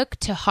 He took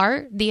to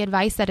heart the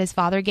advice that his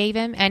father gave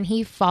him, and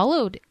he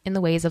followed in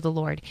the ways of the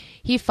Lord.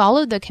 He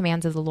followed the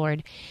commands of the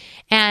Lord.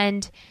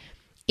 And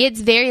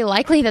it's very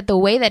likely that the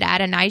way that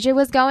Adonijah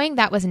was going,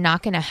 that was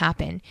not going to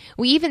happen.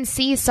 We even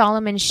see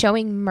Solomon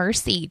showing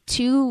mercy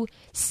to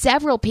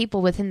several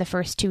people within the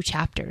first two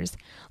chapters.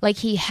 Like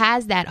he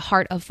has that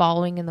heart of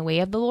following in the way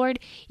of the Lord,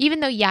 even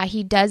though,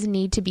 he does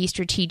need to be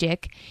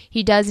strategic.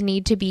 He does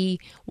need to be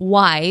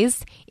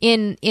wise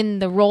in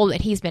the role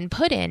that he's been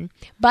put in,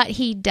 but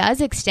he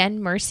does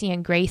extend mercy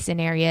and grace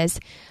in areas.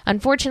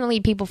 Unfortunately,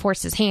 people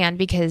force his hand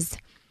because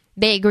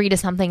they agree to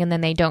something and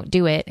then they don't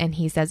do it. And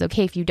he says,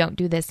 okay, if you don't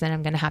do this, then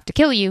I'm going to have to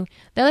kill you.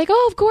 They're like,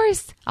 oh, of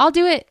course, I'll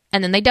do it.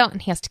 And then they don't,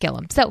 and he has to kill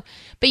him. So,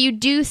 but you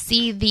do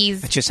see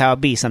these. That's just how it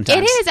be sometimes.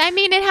 It is. I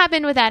mean, it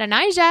happened with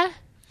Adonijah.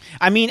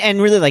 I mean,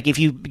 and really, like, if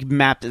you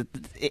map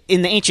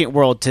in the ancient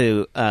world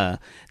to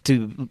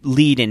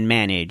lead and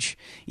manage,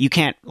 you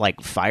can't like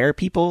fire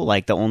people.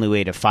 Like the only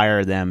way to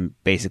fire them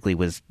basically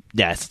was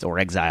death or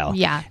exile.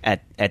 Yeah.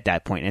 At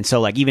that point. And so,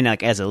 like, even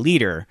like as a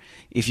leader,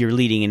 if you're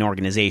leading an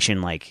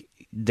organization, like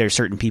there's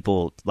certain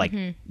people like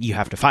you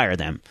have to fire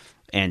them.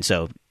 And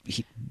so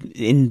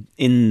in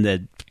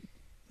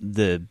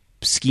the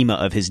schema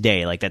of his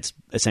day, like that's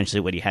essentially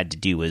what he had to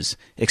do, was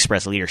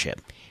express leadership.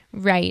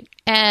 Right.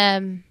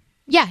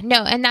 Yeah,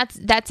 no, and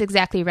that's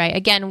exactly right.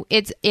 Again,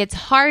 it's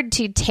hard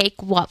to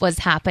take what was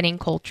happening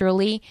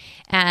culturally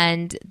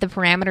and the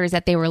parameters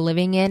that they were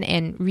living in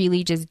and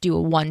really just do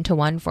a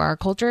one-to-one for our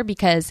culture,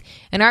 because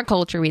in our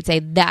culture we'd say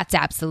that's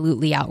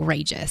absolutely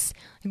outrageous.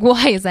 Like,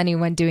 why is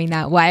anyone doing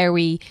that? Why are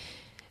we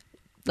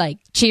like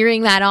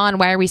cheering that on?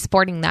 Why are we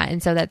supporting that?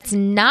 And so that's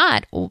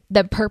not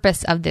the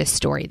purpose of this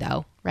story,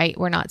 though, right?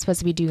 We're not supposed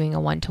to be doing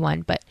a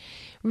one-to-one, but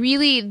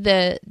really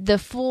the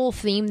full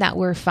theme that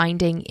we're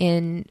finding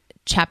in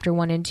chapter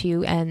 1 and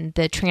 2 and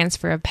the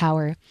transfer of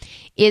power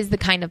is the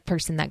kind of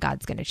person that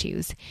God's going to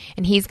choose.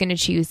 And he's going to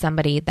choose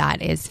somebody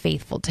that is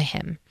faithful to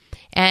him.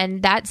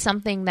 And that's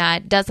something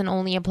that doesn't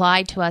only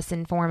apply to us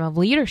in form of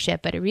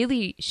leadership, but it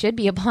really should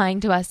be applying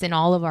to us in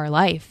all of our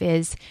life.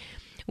 Is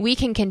we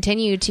can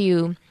continue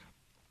to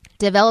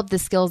develop the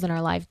skills in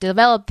our life,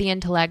 develop the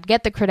intellect,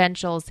 get the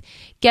credentials,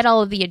 get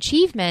all of the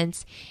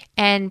achievements,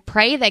 and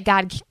pray that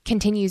God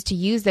continues to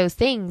use those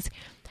things.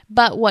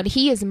 But what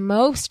he is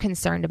most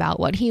concerned about,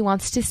 what he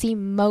wants to see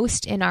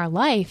most in our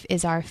life,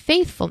 is our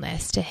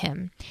faithfulness to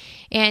him.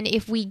 And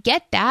if we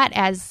get that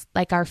as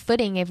like our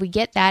footing, if we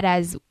get that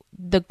as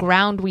the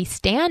ground we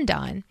stand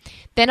on,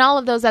 then all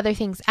of those other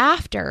things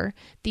after,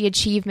 the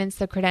achievements,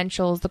 the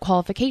credentials, the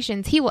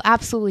qualifications, he will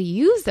absolutely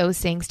use those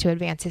things to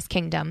advance his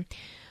kingdom.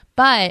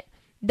 But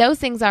those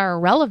things are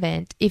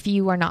irrelevant if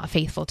you are not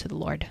faithful to the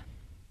Lord.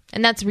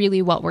 And that's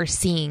really what we're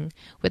seeing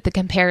with the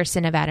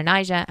comparison of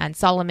Adonijah and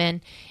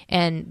Solomon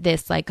and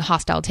this like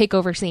hostile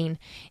takeover scene,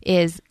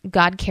 is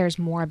God cares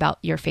more about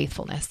your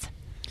faithfulness.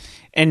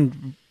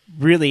 And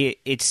really,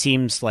 it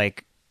seems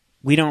like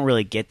we don't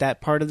really get that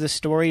part of the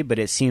story, but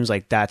it seems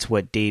like that's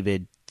what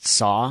David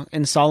saw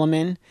in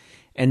Solomon.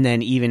 And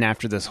then even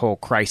after this whole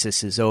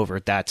crisis is over,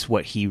 that's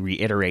what he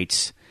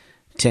reiterates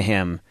to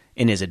him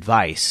in his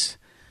advice,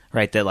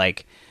 right? That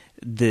like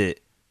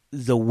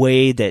the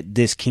way that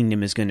this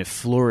kingdom is going to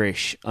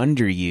flourish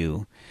under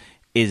you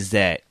is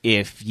that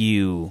if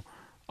you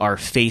are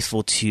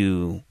faithful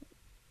to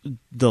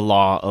the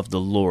law of the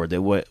Lord,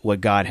 that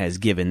what God has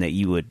given, that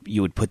you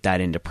would put that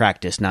into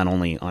practice, not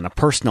only on a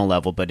personal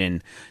level, but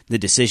in the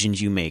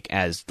decisions you make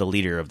as the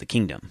leader of the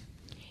kingdom.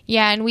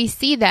 Yeah, and we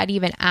see that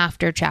even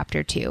after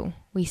chapter 2.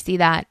 We see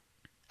that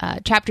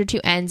chapter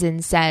 2 ends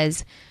and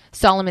says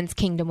Solomon's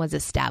kingdom was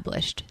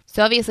established.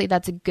 So obviously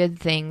that's a good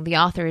thing. The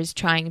author is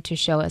trying to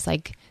show us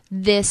like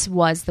this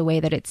was the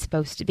way that it's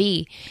supposed to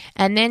be.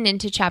 And then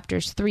into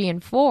chapters 3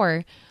 and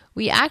 4,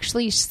 we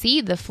actually see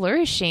the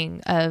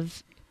flourishing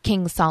of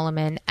King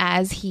Solomon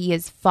as he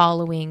is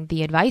following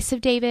the advice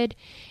of David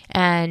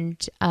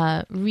and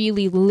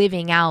really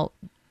living out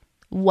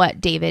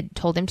what David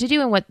told him to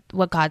do and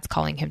what God's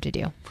calling him to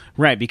do.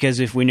 Right, because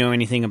if we know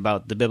anything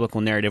about the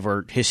biblical narrative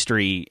or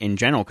history in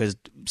general, because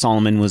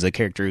Solomon was a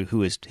character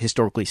who is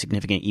historically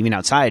significant even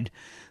outside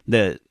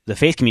the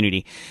faith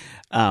community,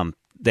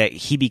 that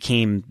he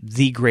became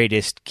the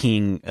greatest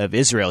king of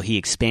Israel. He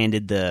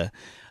expanded the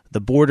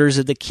borders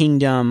of the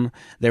kingdom.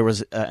 There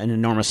was an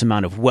enormous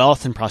amount of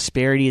wealth and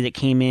prosperity that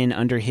came in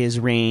under his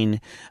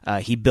reign.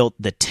 He built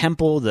the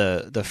temple,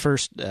 the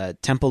first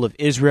temple of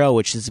Israel,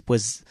 which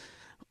was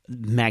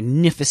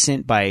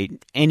magnificent by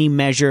any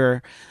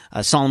measure.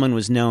 Solomon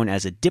was known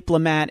as a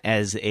diplomat,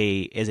 as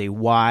a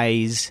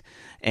wise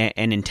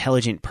and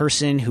intelligent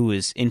person who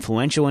was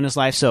influential in his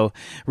life. So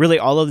really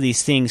all of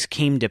these things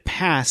came to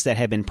pass that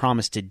had been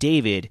promised to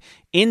David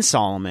in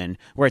Solomon,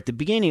 where at the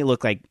beginning it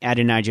looked like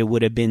Adonijah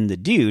would have been the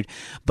dude,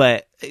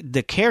 but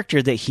the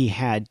character that he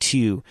had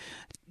to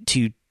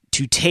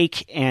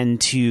take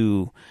and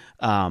to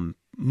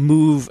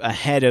move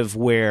ahead of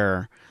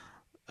where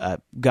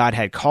God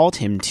had called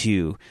him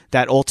to,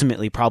 that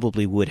ultimately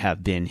probably would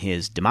have been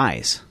his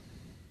demise.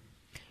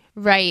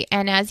 Right.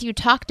 And as you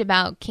talked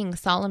about King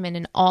Solomon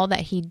and all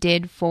that he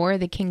did for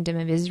the kingdom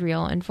of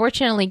Israel,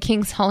 unfortunately,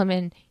 King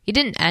Solomon, he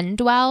didn't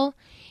end well.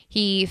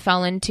 He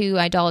fell into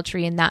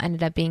idolatry, and that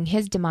ended up being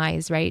his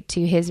demise, right,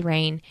 to his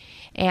reign.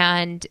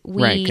 And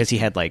right, because he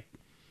had like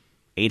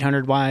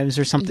 800 wives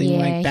or something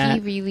like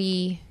that.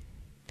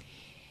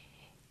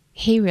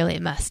 He really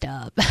messed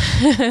up.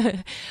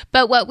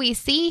 But what we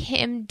see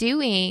him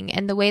doing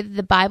and the way that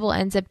the Bible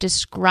ends up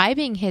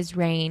describing his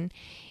reign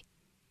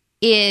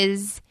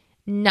is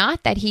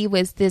not that he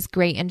was this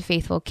great and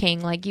faithful king.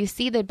 Like you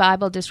see the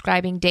Bible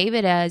describing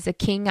David as a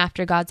king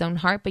after God's own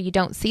heart, but you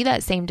don't see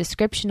that same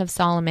description of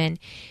Solomon,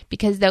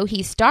 because though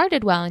he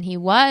started well and he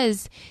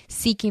was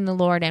seeking the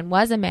Lord and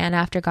was a man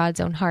after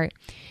God's own heart,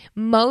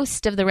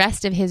 most of the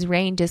rest of his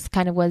reign just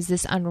kind of was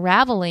this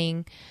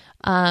unraveling.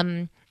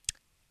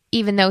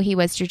 Even though he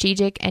was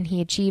strategic and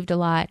he achieved a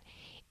lot,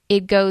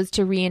 it goes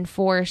to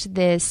reinforce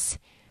this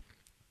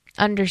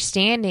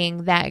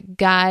understanding that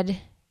God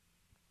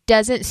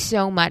doesn't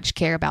so much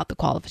care about the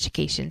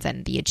qualifications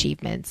and the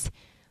achievements.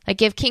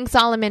 Like if King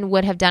Solomon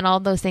would have done all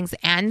those things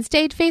and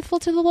stayed faithful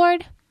to the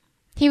Lord,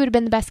 he would have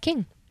been the best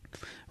king.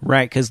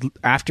 Right, because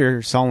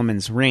after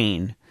Solomon's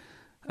reign,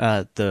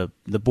 the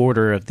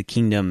border of the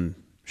kingdom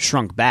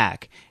shrunk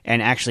back,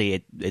 and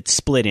actually it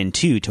split in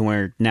two, to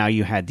where now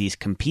you had these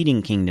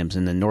competing kingdoms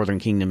in the northern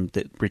kingdom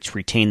which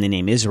retained the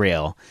name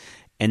Israel,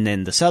 and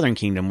then the southern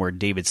kingdom where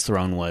David's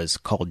throne was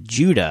called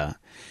Judah.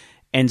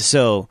 And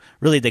so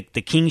really the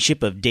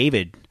kingship of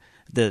David,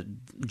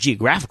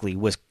 geographically,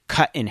 was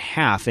cut in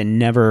half and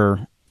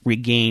never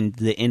regained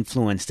the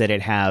influence that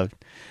it had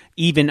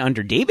even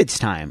under David's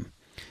time,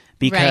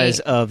 because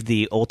of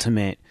the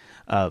ultimate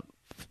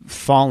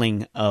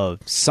falling of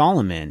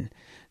Solomon,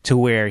 to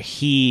where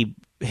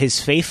his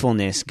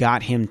faithfulness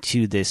got him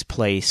to this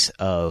place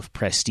of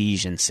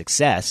prestige and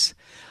success,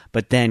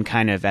 but then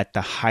kind of at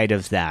the height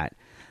of that,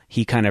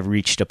 he kind of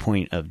reached a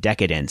point of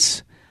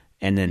decadence.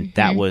 And then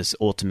that was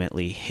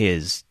ultimately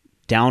his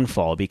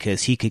downfall,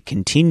 because he could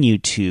continue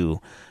to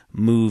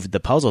move the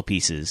puzzle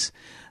pieces.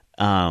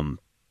 And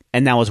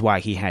that was why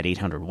he had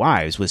 800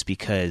 wives, was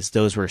because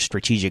those were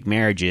strategic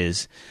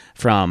marriages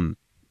from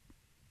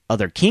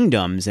other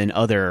kingdoms and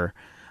other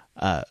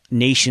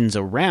nations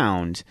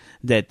around,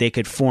 that they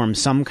could form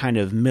some kind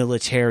of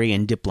military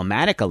and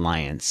diplomatic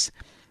alliance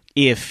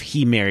if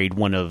he married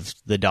one of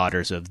the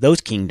daughters of those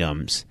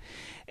kingdoms.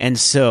 And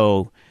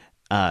so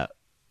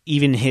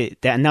even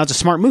that, and that was a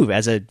smart move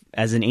as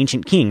an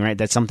ancient king, right?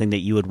 That's something that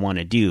you would want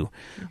to do.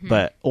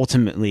 But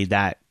ultimately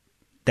that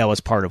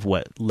was part of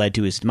what led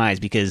to his demise,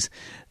 because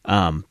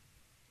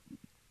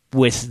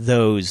with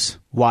those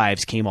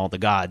wives came all the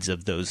gods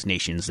of those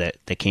nations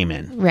that came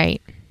in.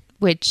 Right.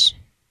 Which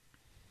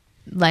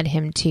led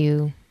him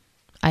to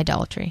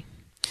idolatry.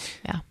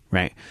 Yeah.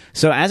 Right.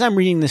 So as I'm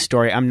reading this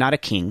story, I'm not a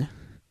king,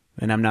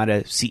 and I'm not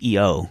a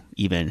CEO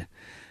even.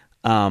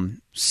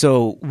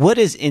 So what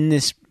is in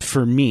this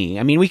for me?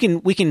 I mean, we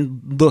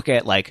can look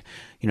at, like,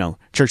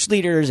 church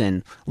leaders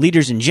and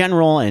leaders in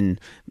general and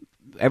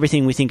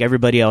everything we think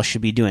everybody else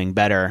should be doing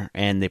better,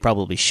 and they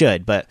probably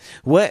should. But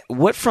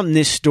what from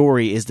this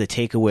story is the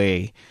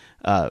takeaway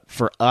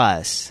for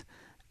us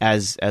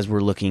as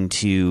we're looking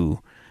to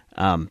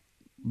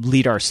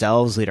lead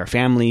ourselves, lead our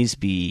families,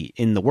 be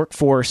in the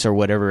workforce, or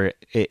whatever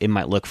it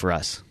might look for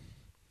us?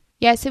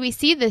 Yeah, so we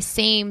see the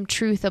same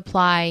truth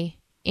apply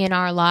in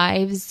our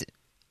lives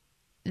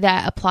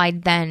that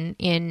applied then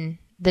in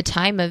the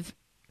time of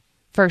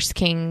 1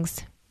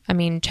 Kings,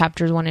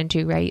 chapters 1 and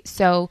 2, right?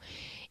 So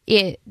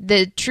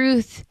the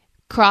truth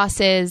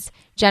crosses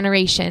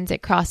generations,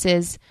 it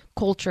crosses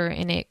culture,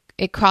 and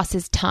it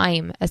crosses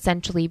time,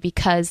 essentially,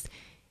 because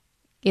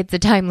it's the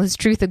timeless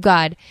truth of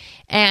God.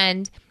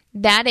 And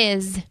that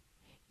is,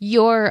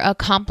 your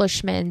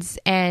accomplishments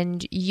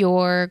and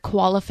your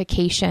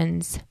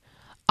qualifications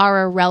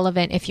are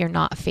irrelevant if you're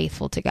not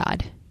faithful to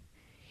God.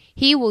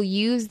 He will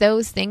use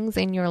those things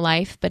in your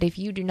life, but if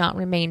you do not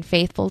remain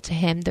faithful to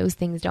Him, those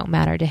things don't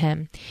matter to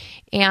Him.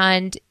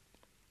 And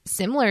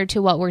similar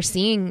to what we're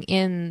seeing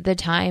in the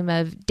time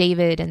of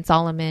David and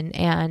Solomon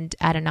and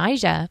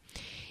Adonijah,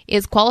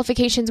 is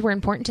qualifications were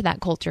important to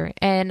that culture.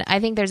 And I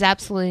think there's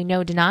absolutely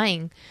no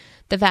denying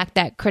the fact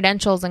that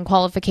credentials and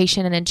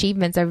qualification and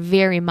achievements are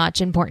very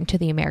much important to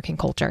the American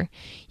culture.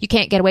 You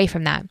can't get away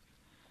from that.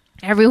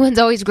 Everyone's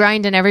always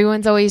grinding.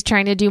 Everyone's always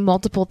trying to do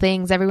multiple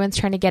things. Everyone's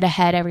trying to get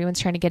ahead. Everyone's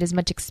trying to get as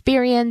much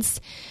experience,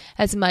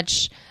 as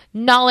much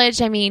knowledge.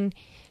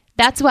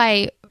 That's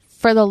why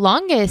for the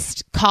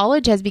longest,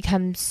 college has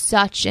become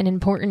such an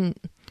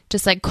important,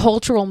 just like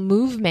cultural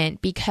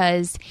movement,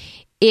 because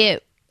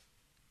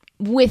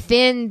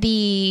within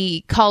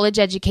the college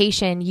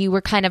education, you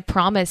were kind of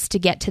promised to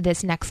get to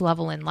this next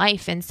level in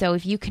life. And so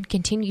if you can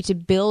continue to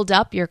build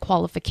up your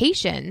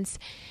qualifications,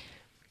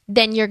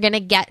 then you're going to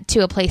get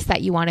to a place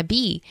that you want to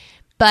be.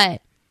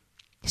 But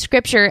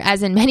Scripture,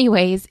 as in many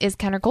ways, is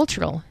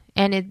countercultural.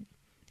 And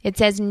it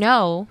says,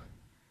 no,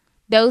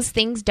 those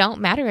things don't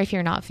matter if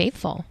you're not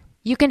faithful.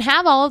 You can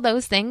have all of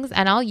those things,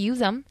 and I'll use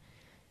them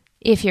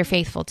if you're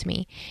faithful to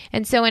me.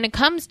 And so when it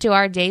comes to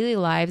our daily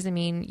lives,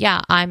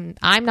 I'm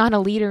not a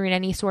leader in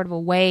any sort of a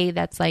way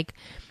that's like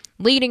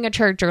leading a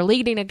church or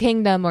leading a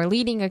kingdom or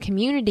leading a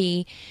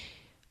community.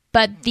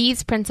 But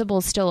these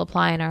principles still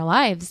apply in our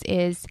lives.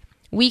 Is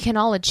we can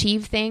all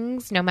achieve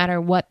things no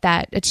matter what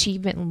that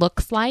achievement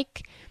looks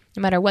like,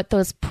 no matter what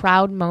those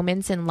proud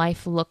moments in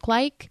life look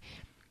like.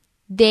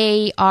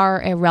 They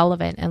are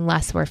irrelevant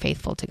unless we're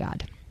faithful to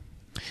God.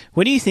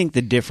 What do you think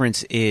the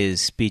difference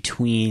is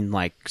between,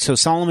 so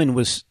Solomon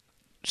was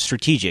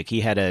strategic.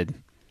 He had a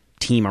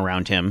team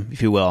around him,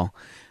 if you will,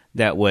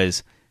 that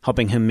was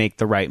helping him make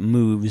the right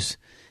moves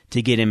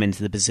to get him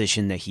into the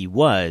position that he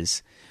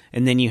was.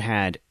 And then you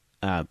had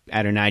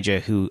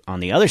Adonijah, who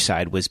on the other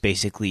side was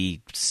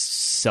basically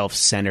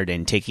self-centered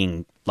and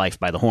taking life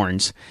by the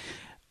horns.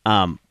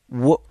 How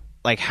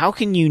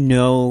can you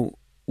know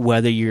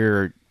whether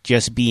you're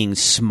just being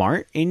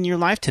smart in your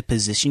life to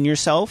position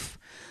yourself,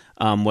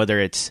 whether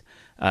it's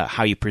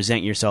how you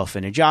present yourself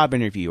in a job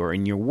interview or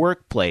in your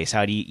workplace?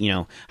 How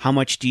do how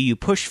much do you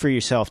push for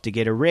yourself to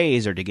get a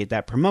raise or to get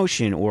that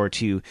promotion or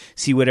to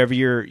see whatever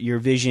your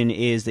vision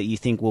is that you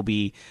think will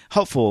be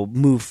helpful,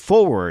 move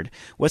forward?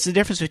 What's the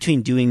difference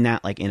between doing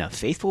that in a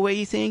faithful way,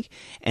 you think,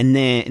 and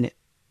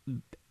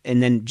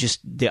then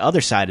just the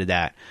other side of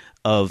that,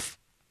 of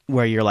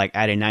where you're like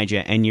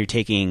Adonijah and you're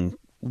taking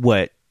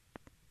what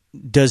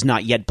does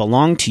not yet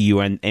belong to you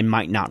and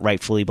might not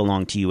rightfully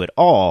belong to you at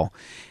all,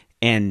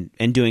 and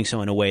doing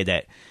so in a way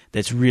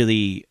that's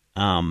really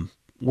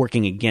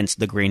working against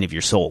the grain of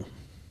your soul?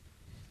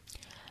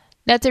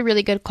 That's a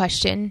really good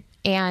question.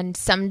 And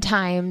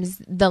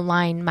sometimes the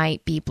line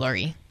might be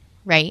blurry,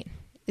 right?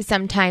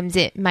 Sometimes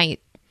it might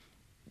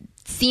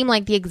seem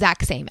like the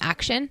exact same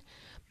action,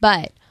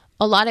 but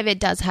a lot of it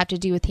does have to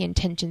do with the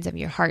intentions of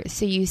your heart.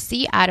 So you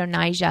see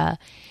Adonijah,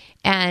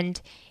 and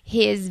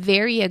his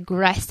very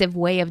aggressive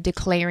way of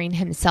declaring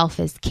himself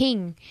as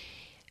king.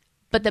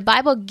 But the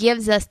Bible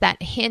gives us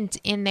that hint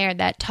in there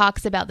that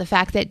talks about the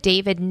fact that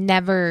David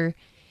never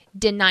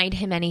denied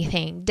him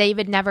anything.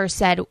 David never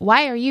said,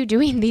 "Why are you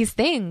doing these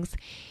things?"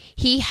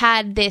 He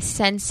had this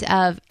sense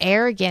of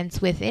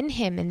arrogance within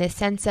him and this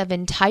sense of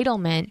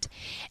entitlement.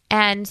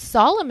 And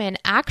Solomon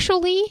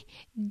actually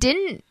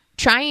didn't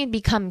try and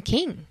become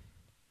king.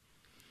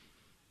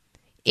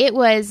 It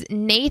was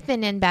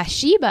Nathan and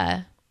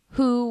Bathsheba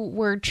who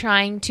were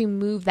trying to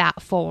move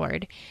that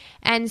forward.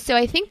 And so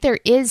I think there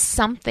is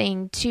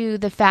something to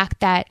the fact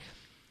that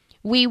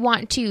we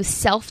want to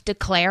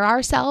self-declare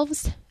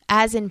ourselves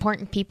as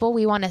important people.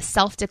 We want to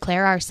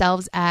self-declare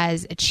ourselves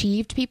as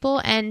achieved people.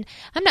 And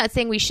I'm not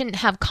saying we shouldn't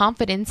have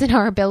confidence in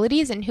our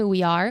abilities and who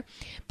we are,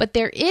 but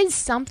there is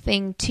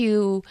something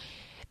to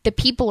the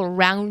people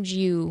around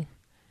you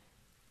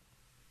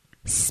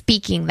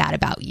speaking that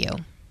about you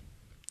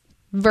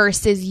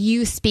versus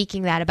you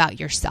speaking that about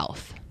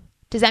yourself.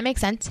 Does that make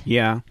sense?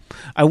 Yeah.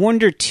 I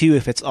wonder, too,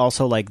 if it's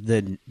also like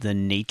the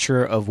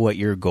nature of what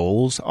your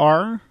goals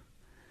are.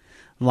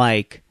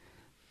 Like,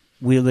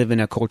 we live in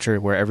a culture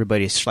where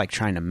everybody's like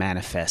trying to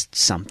manifest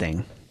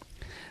something.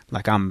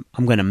 Like, I'm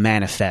going to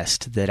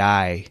manifest that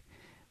I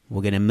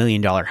will get $1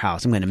 million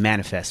house. I'm going to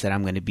manifest that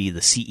I'm going to be the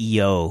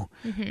CEO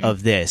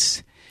of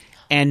this.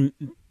 And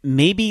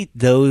maybe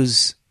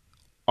those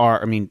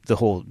are, I mean, the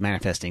whole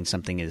manifesting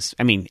something is,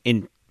 I mean,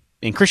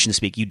 in Christian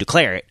speak, you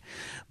declare it,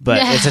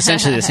 but it's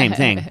essentially the same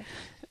thing.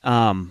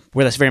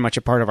 Where that's very much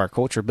a part of our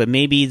culture. But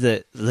maybe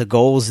the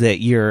goals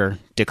that you're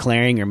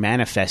declaring or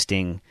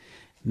manifesting,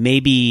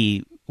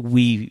 maybe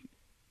we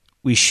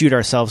shoot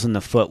ourselves in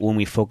the foot when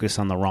we focus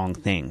on the wrong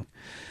thing.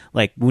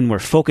 Like when we're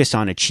focused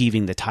on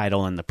achieving the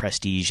title and the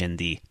prestige and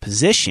the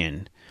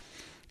position,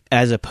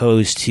 as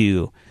opposed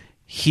to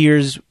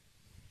here's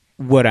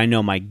what I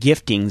know my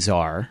giftings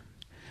are.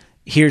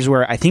 Here's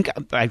where I think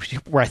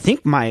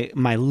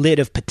my lid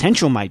of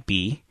potential might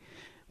be,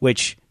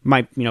 which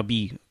might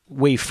be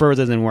way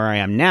further than where I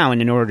am now.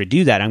 And in order to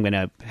do that, I'm going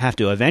to have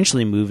to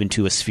eventually move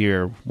into a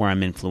sphere where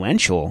I'm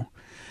influential.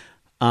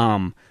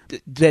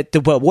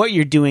 But what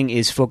you're doing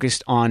is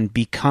focused on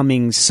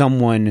becoming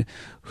someone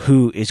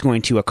who is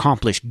going to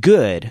accomplish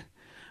good,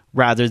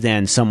 rather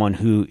than someone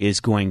who is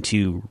going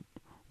to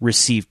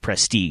receive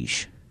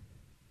prestige.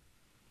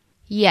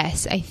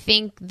 Yes, I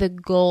think the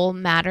goal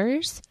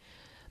matters.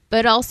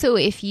 But also,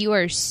 if you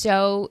are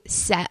so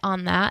set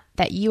on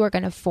that you are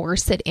going to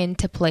force it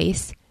into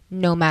place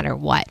no matter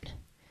what.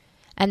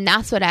 And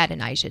that's what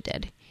Adonijah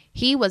did.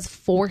 He was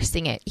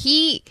forcing it.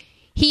 He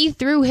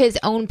threw his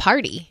own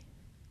party.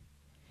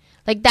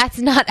 Like, that's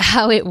not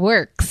how it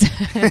works.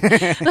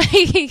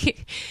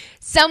 Like,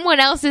 someone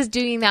else is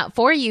doing that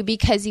for you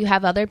because you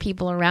have other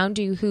people around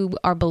you who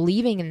are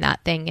believing in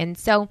that thing. And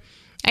so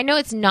I know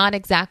it's not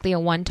exactly a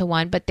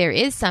one-to-one, but there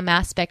is some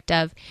aspect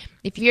of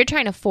if you're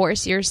trying to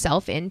force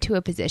yourself into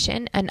a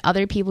position and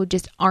other people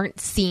just aren't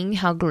seeing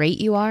how great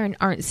you are and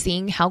aren't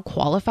seeing how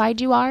qualified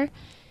you are,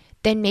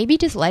 then maybe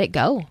just let it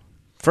go.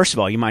 First of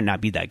all, you might not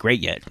be that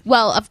great yet.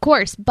 Well, of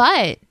course,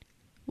 but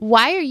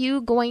why are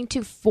you going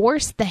to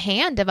force the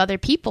hand of other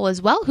people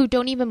as well who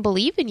don't even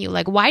believe in you?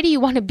 Like, why do you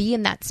want to be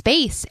in that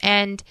space?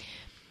 And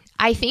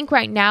I think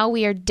right now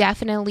we are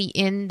definitely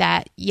in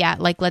that,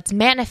 let's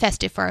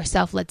manifest it for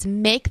ourselves. Let's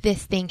make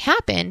this thing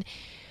happen.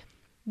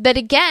 But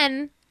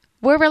again,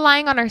 we're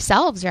relying on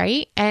ourselves,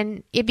 right?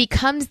 And it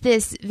becomes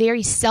this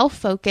very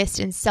self-focused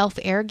and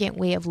self-arrogant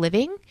way of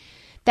living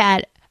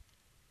that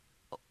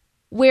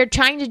we're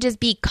trying to just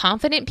be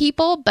confident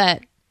people,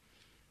 but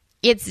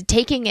it's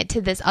taking it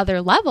to this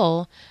other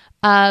level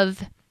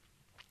of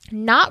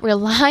not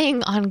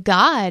relying on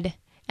God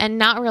and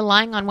not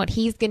relying on what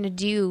He's going to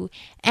do,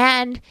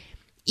 and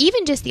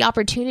even just the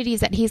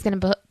opportunities that He's going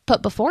to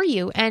put before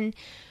you. And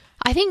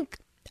I think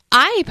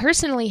I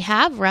personally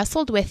have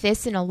wrestled with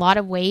this in a lot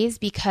of ways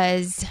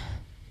because,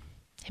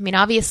 I mean,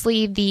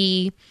 obviously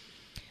the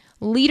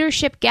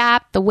leadership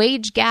gap, the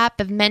wage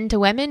gap of men to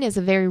women is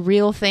a very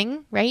real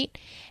thing, right?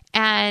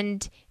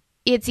 And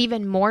it's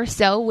even more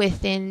so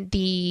within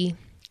the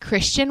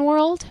Christian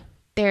world.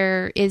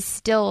 There is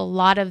still a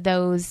lot of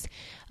those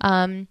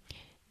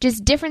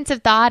just difference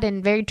of thought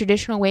and very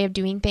traditional way of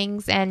doing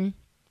things. And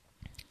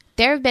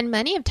there have been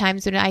many of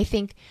times when I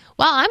think,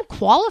 well, I'm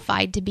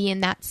qualified to be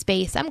in that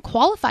space. I'm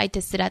qualified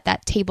to sit at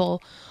that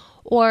table.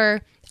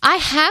 Or I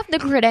have the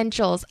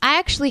credentials. I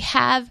actually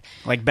have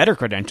like better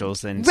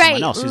credentials than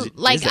someone else.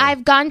 Like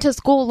I've gone to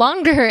school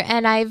longer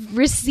and I've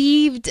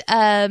received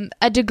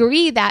a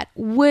degree that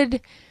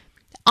would,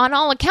 on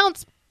all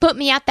accounts, put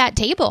me at that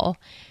table.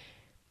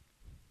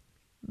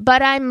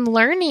 But I'm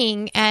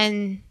learning,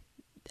 and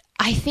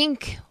I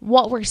think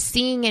what we're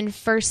seeing in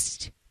 1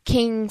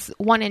 Kings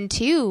 1 and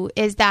 2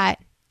 is that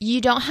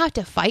you don't have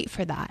to fight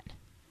for that.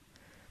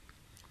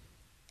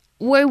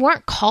 We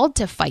weren't called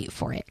to fight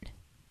for it.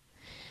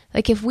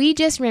 Like, if we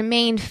just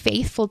remain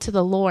faithful to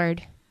the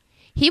Lord,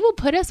 He will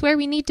put us where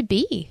we need to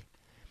be.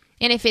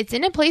 And if it's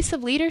in a place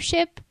of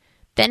leadership,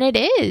 then it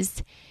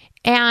is.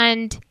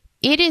 And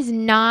it is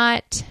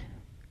not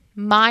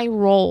my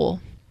role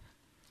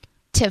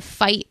to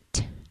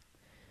fight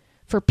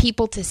for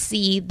people to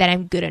see that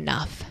I'm good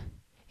enough.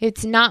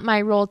 It's not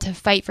my role to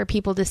fight for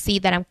people to see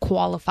that I'm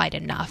qualified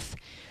enough.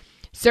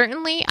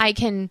 Certainly, I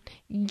can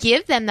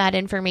give them that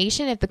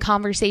information if the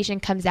conversation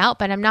comes out,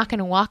 but I'm not going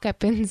to walk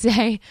up and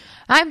say,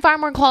 I'm far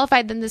more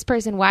qualified than this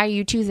person. Why are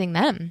you choosing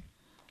them?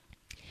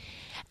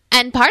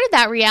 And part of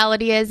that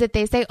reality is that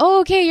they say, oh,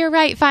 okay, you're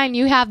right. Fine.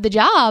 You have the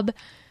job.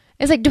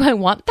 It's like, do I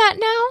want that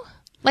now?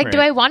 Like, Right. do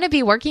I want to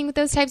be working with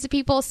those types of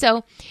people?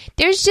 So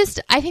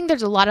I think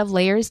there's a lot of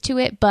layers to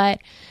it,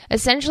 but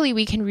essentially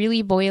we can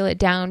really boil it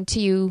down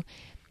to,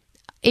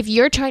 if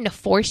you're trying to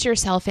force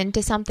yourself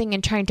into something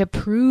and trying to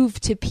prove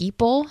to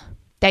people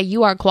that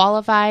you are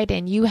qualified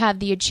and you have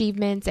the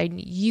achievements and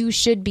you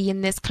should be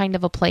in this kind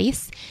of a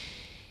place,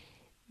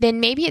 then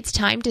maybe it's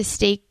time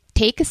to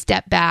take a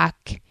step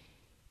back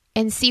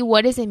and see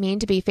what does it mean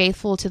to be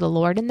faithful to the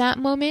Lord in that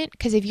moment.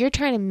 Because if you're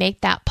trying to make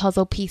that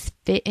puzzle piece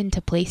fit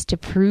into place to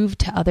prove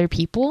to other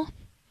people,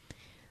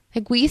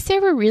 like, we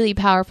serve a really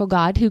powerful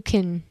God who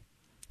can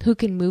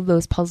move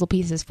those puzzle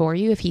pieces for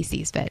you if he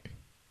sees fit.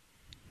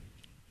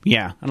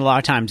 Yeah, and a lot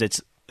of times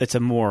it's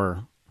a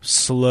more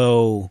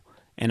slow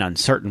and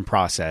uncertain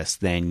process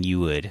than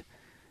you would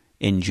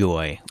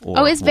enjoy.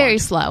 Or it's very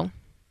want. slow.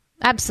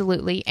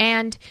 Absolutely.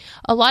 And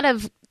a lot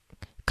of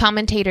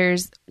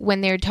commentators,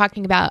 when they're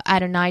talking about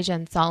Adonijah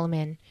and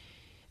Solomon,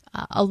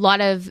 a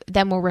lot of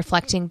them were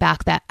reflecting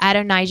back that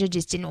Adonijah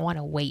just didn't want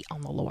to wait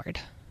on the Lord.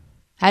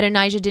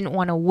 Adonijah didn't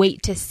want to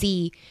wait to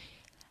see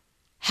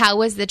how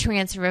was the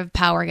transfer of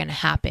power going to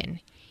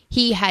happen.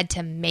 He had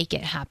to make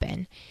it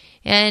happen.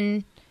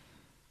 And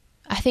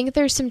I think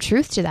there's some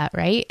truth to that,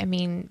 right? I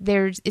mean,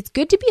 it's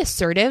good to be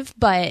assertive,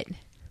 but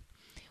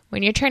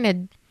when you're trying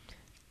to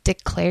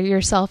declare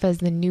yourself as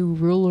the new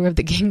ruler of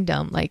the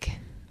kingdom, like,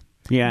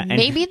 Yeah, and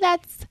maybe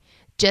that's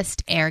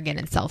just arrogant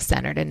and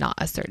self-centered and not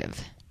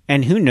assertive.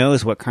 And who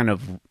knows what kind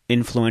of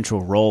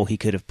influential role he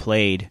could have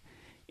played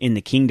in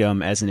the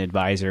kingdom as an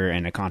advisor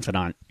and a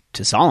confidant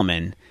to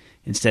Solomon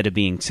instead of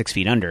being 6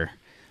 feet under.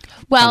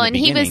 Well, and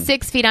he was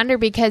 6 feet under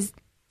because,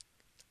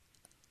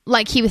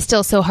 like, he was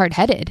still so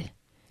hard-headed.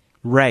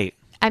 Right.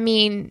 I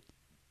mean,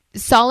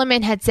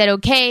 Solomon had said,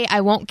 okay,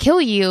 I won't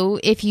kill you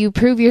if you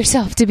prove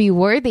yourself to be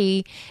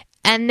worthy.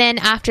 And then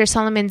after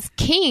Solomon's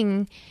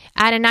king,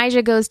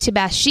 Adonijah goes to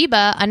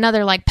Bathsheba,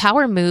 another like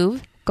power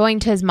move, going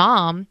to his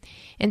mom,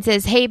 and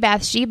says, hey,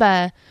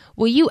 Bathsheba,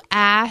 will you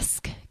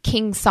ask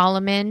King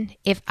Solomon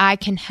if I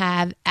can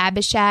have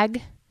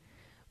Abishag,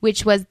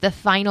 which was the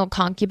final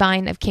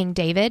concubine of King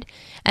David?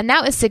 And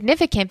that was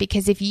significant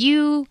because if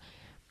you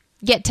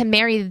get to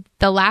marry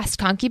the last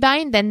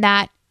concubine, then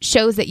that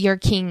shows that you're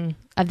king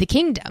of the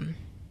kingdom.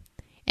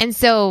 And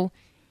so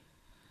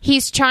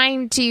he's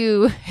trying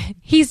to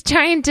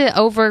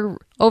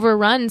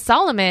overrun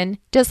Solomon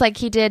just like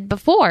he did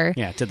before.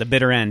 Yeah, to the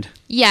bitter end.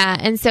 Yeah,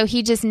 and so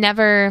he just he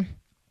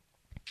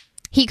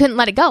couldn't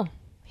let it go.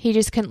 He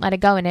just couldn't let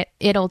it go, and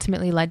it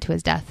ultimately led to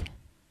his death.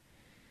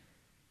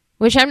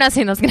 Which I'm not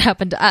saying that's going to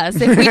happen to us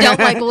if we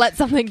don't let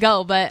something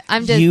go, but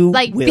I'm just you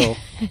will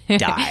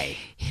die.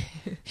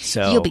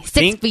 So you'll be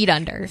 6 feet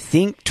under.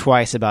 Think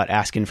twice about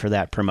asking for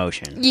that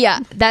promotion. Yeah,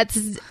 that's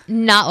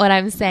not what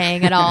I'm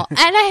saying at all.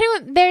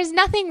 And there's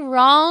nothing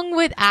wrong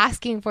with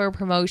asking for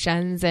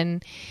promotions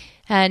and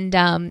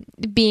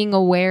being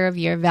aware of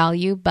your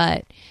value,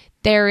 but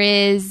there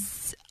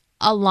is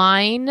a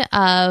line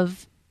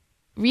of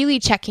really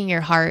checking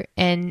your heart,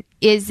 and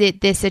is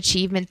it this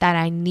achievement that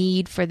I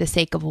need for the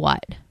sake of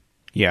what?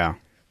 Yeah.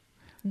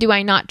 Do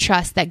I not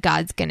trust that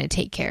God's going to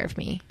take care of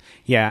me?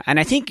 Yeah, and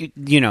I think,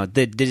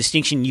 the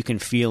distinction you can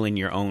feel in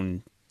your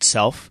own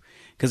self,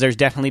 because there's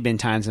definitely been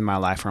times in my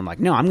life where I'm like,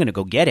 no, I'm going to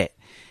go get it.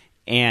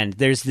 And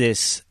there's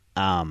this,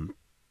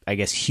 I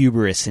guess,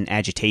 hubris and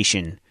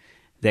agitation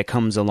that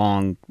comes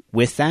along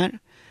with that,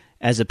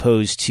 as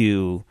opposed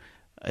to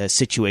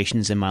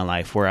situations in my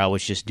life where I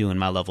was just doing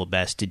my level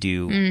best to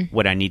do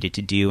what I needed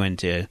to do and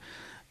to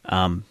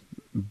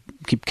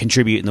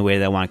contribute in the way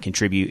that I want to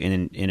contribute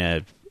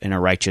in a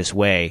righteous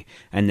way.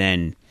 And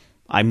then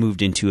I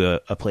moved into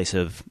a place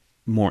of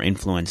more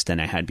influence than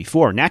I had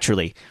before,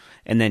 naturally.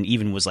 And then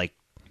even was like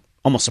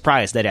almost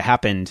surprised that it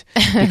happened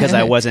because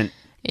I wasn't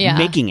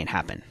making it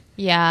happen.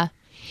 Yeah.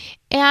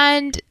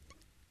 And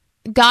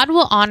God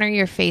will honor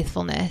your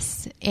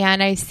faithfulness.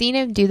 And I've seen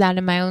him do that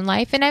in my own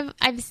life. And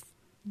I've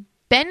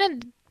been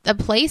in a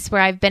place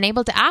where I've been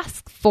able to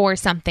ask for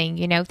something,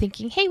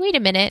 thinking, hey, wait a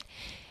minute.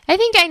 I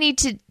think I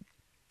need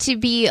to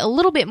be a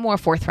little bit more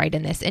forthright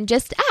in this and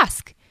just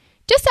ask.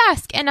 Just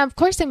ask. And of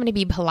course, I'm going to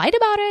be polite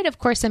about it. Of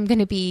course, I'm going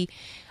to be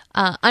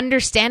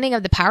understanding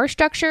of the power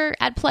structure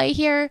at play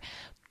here.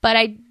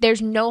 But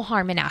there's no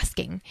harm in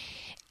asking.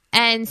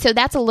 And so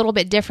that's a little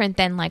bit different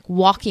than like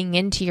walking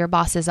into your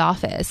boss's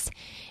office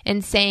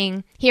and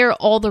saying, here are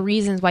all the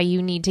reasons why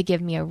you need to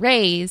give me a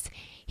raise.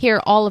 Here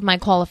are all of my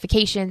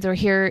qualifications, or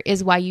here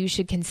is why you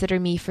should consider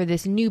me for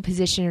this new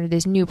position or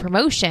this new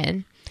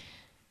promotion.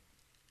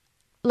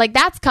 Like,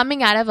 that's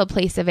coming out of a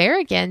place of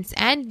arrogance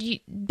and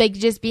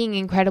just being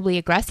incredibly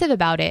aggressive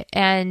about it.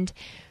 And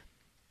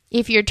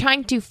if you're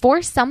trying to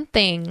force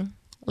something,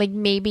 like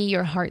maybe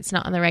your heart's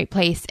not in the right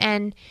place.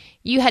 And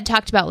you had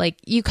talked about like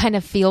you kind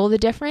of feel the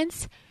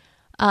difference.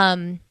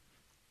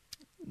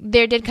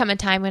 There did come a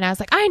time when I was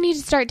like, I need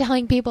to start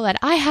telling people that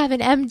I have an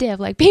MDiv.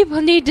 Like,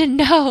 people need to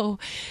know.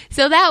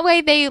 So that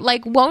way they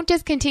like won't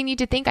just continue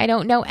to think I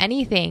don't know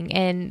anything,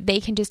 and they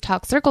can just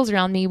talk circles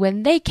around me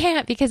when they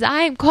can't because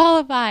I'm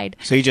qualified.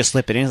 So you just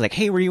slip it in. It's like,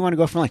 hey, where do you want to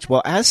go for lunch?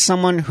 Well, as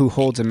someone who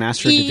holds a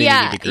Master of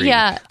Divinity degree,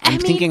 I'm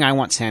thinking I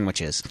want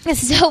sandwiches.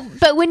 So,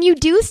 but when you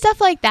do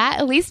stuff like that,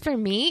 at least for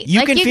me,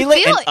 you can feel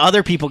it and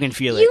other people can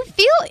feel it. You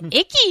feel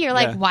icky. You're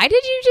like, why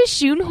did you just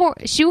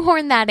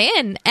shoehorn that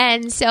in?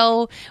 And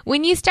so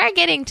when you start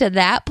getting to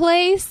that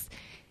place,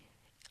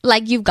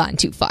 like you've gone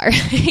too far.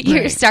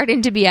 You're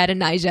starting to be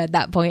Adonijah at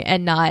that point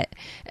and not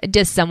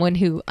just someone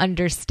who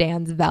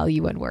understands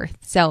value and worth.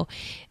 So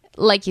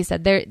like you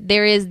said,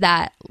 there is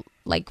that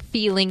like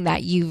feeling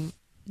that you've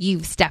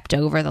stepped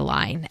over the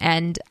line.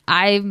 And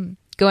I'm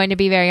going to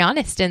be very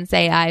honest and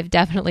say I've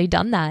definitely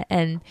done that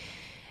and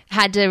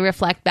had to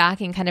reflect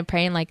back and kind of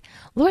pray and like,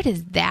 Lord,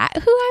 is that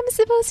who I'm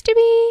supposed to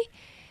be?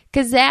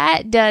 Because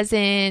that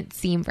doesn't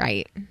seem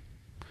right.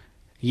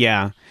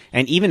 Yeah.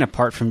 And even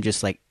apart from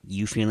just like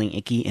you feeling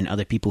icky and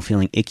other people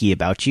feeling icky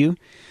about you,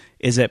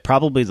 is that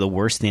probably the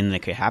worst thing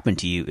that could happen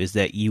to you is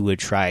that you would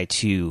try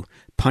to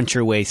punch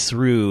your way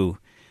through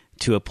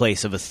to a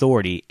place of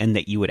authority and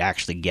that you would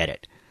actually get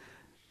it.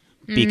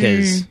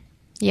 Because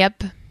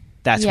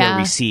that's where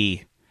we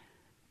see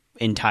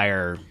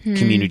entire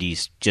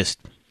communities just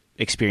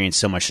experience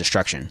so much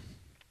destruction.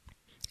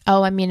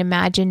 Oh, I mean,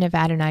 imagine if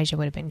Adonijah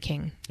would have been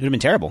king. It would have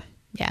been terrible.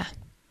 Yeah.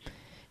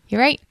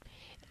 You're right.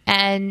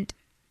 And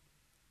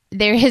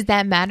there is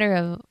that matter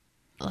of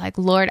like,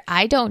 Lord,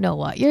 I don't know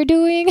what you're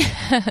doing.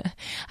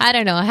 I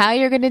don't know how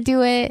you're going to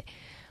do it,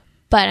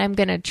 but I'm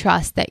going to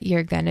trust that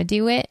you're going to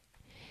do it.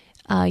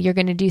 You're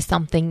going to do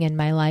something in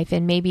my life.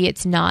 And maybe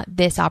it's not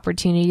this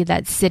opportunity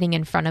that's sitting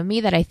in front of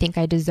me that I think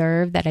I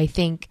deserve, that I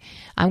think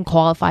I'm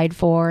qualified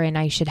for and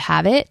I should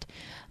have it.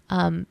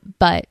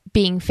 But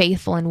being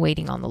faithful and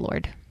waiting on the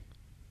Lord.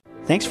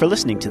 Thanks for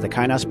listening to the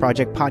Kainos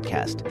Project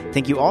podcast.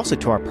 Thank you also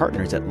to our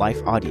partners at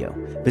Life Audio.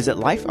 Visit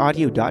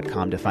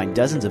lifeaudio.com to find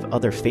dozens of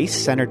other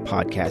faith-centered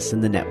podcasts in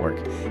the network,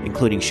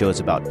 including shows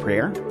about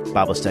prayer,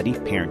 Bible study,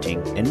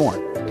 parenting, and more.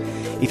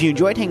 If you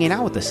enjoyed hanging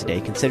out with us today,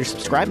 consider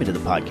subscribing to the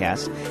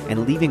podcast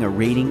and leaving a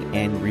rating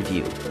and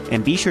review.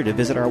 And be sure to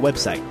visit our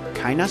website,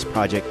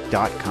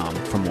 kainosproject.com,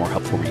 for more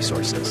helpful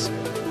resources.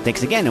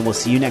 Thanks again, and we'll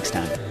see you next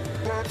time.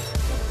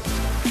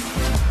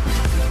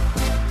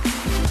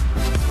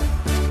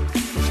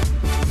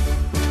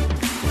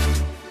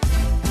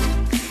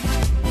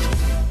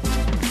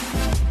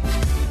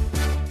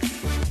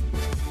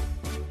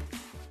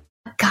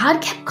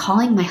 God kept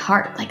calling my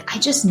heart. Like, I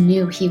just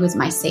knew he was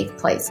my safe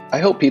place. I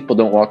hope people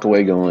don't walk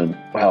away going,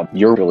 wow,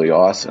 you're really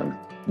awesome.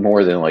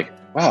 More than like,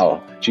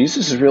 wow,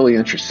 Jesus is really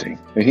interesting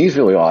and he's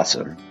really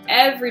awesome.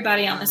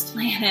 Everybody on this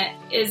planet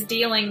is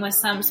dealing with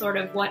some sort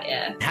of what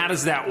if. How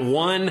does that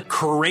one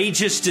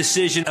courageous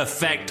decision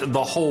affect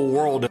the whole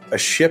world? A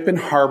ship in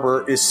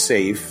harbor is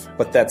safe,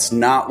 but that's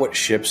not what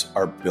ships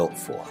are built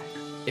for.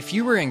 If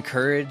you were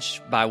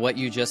encouraged by what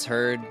you just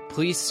heard,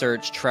 please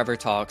search Trevor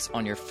Talks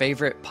on your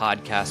favorite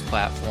podcast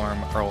platform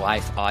or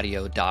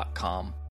lifeaudio.com.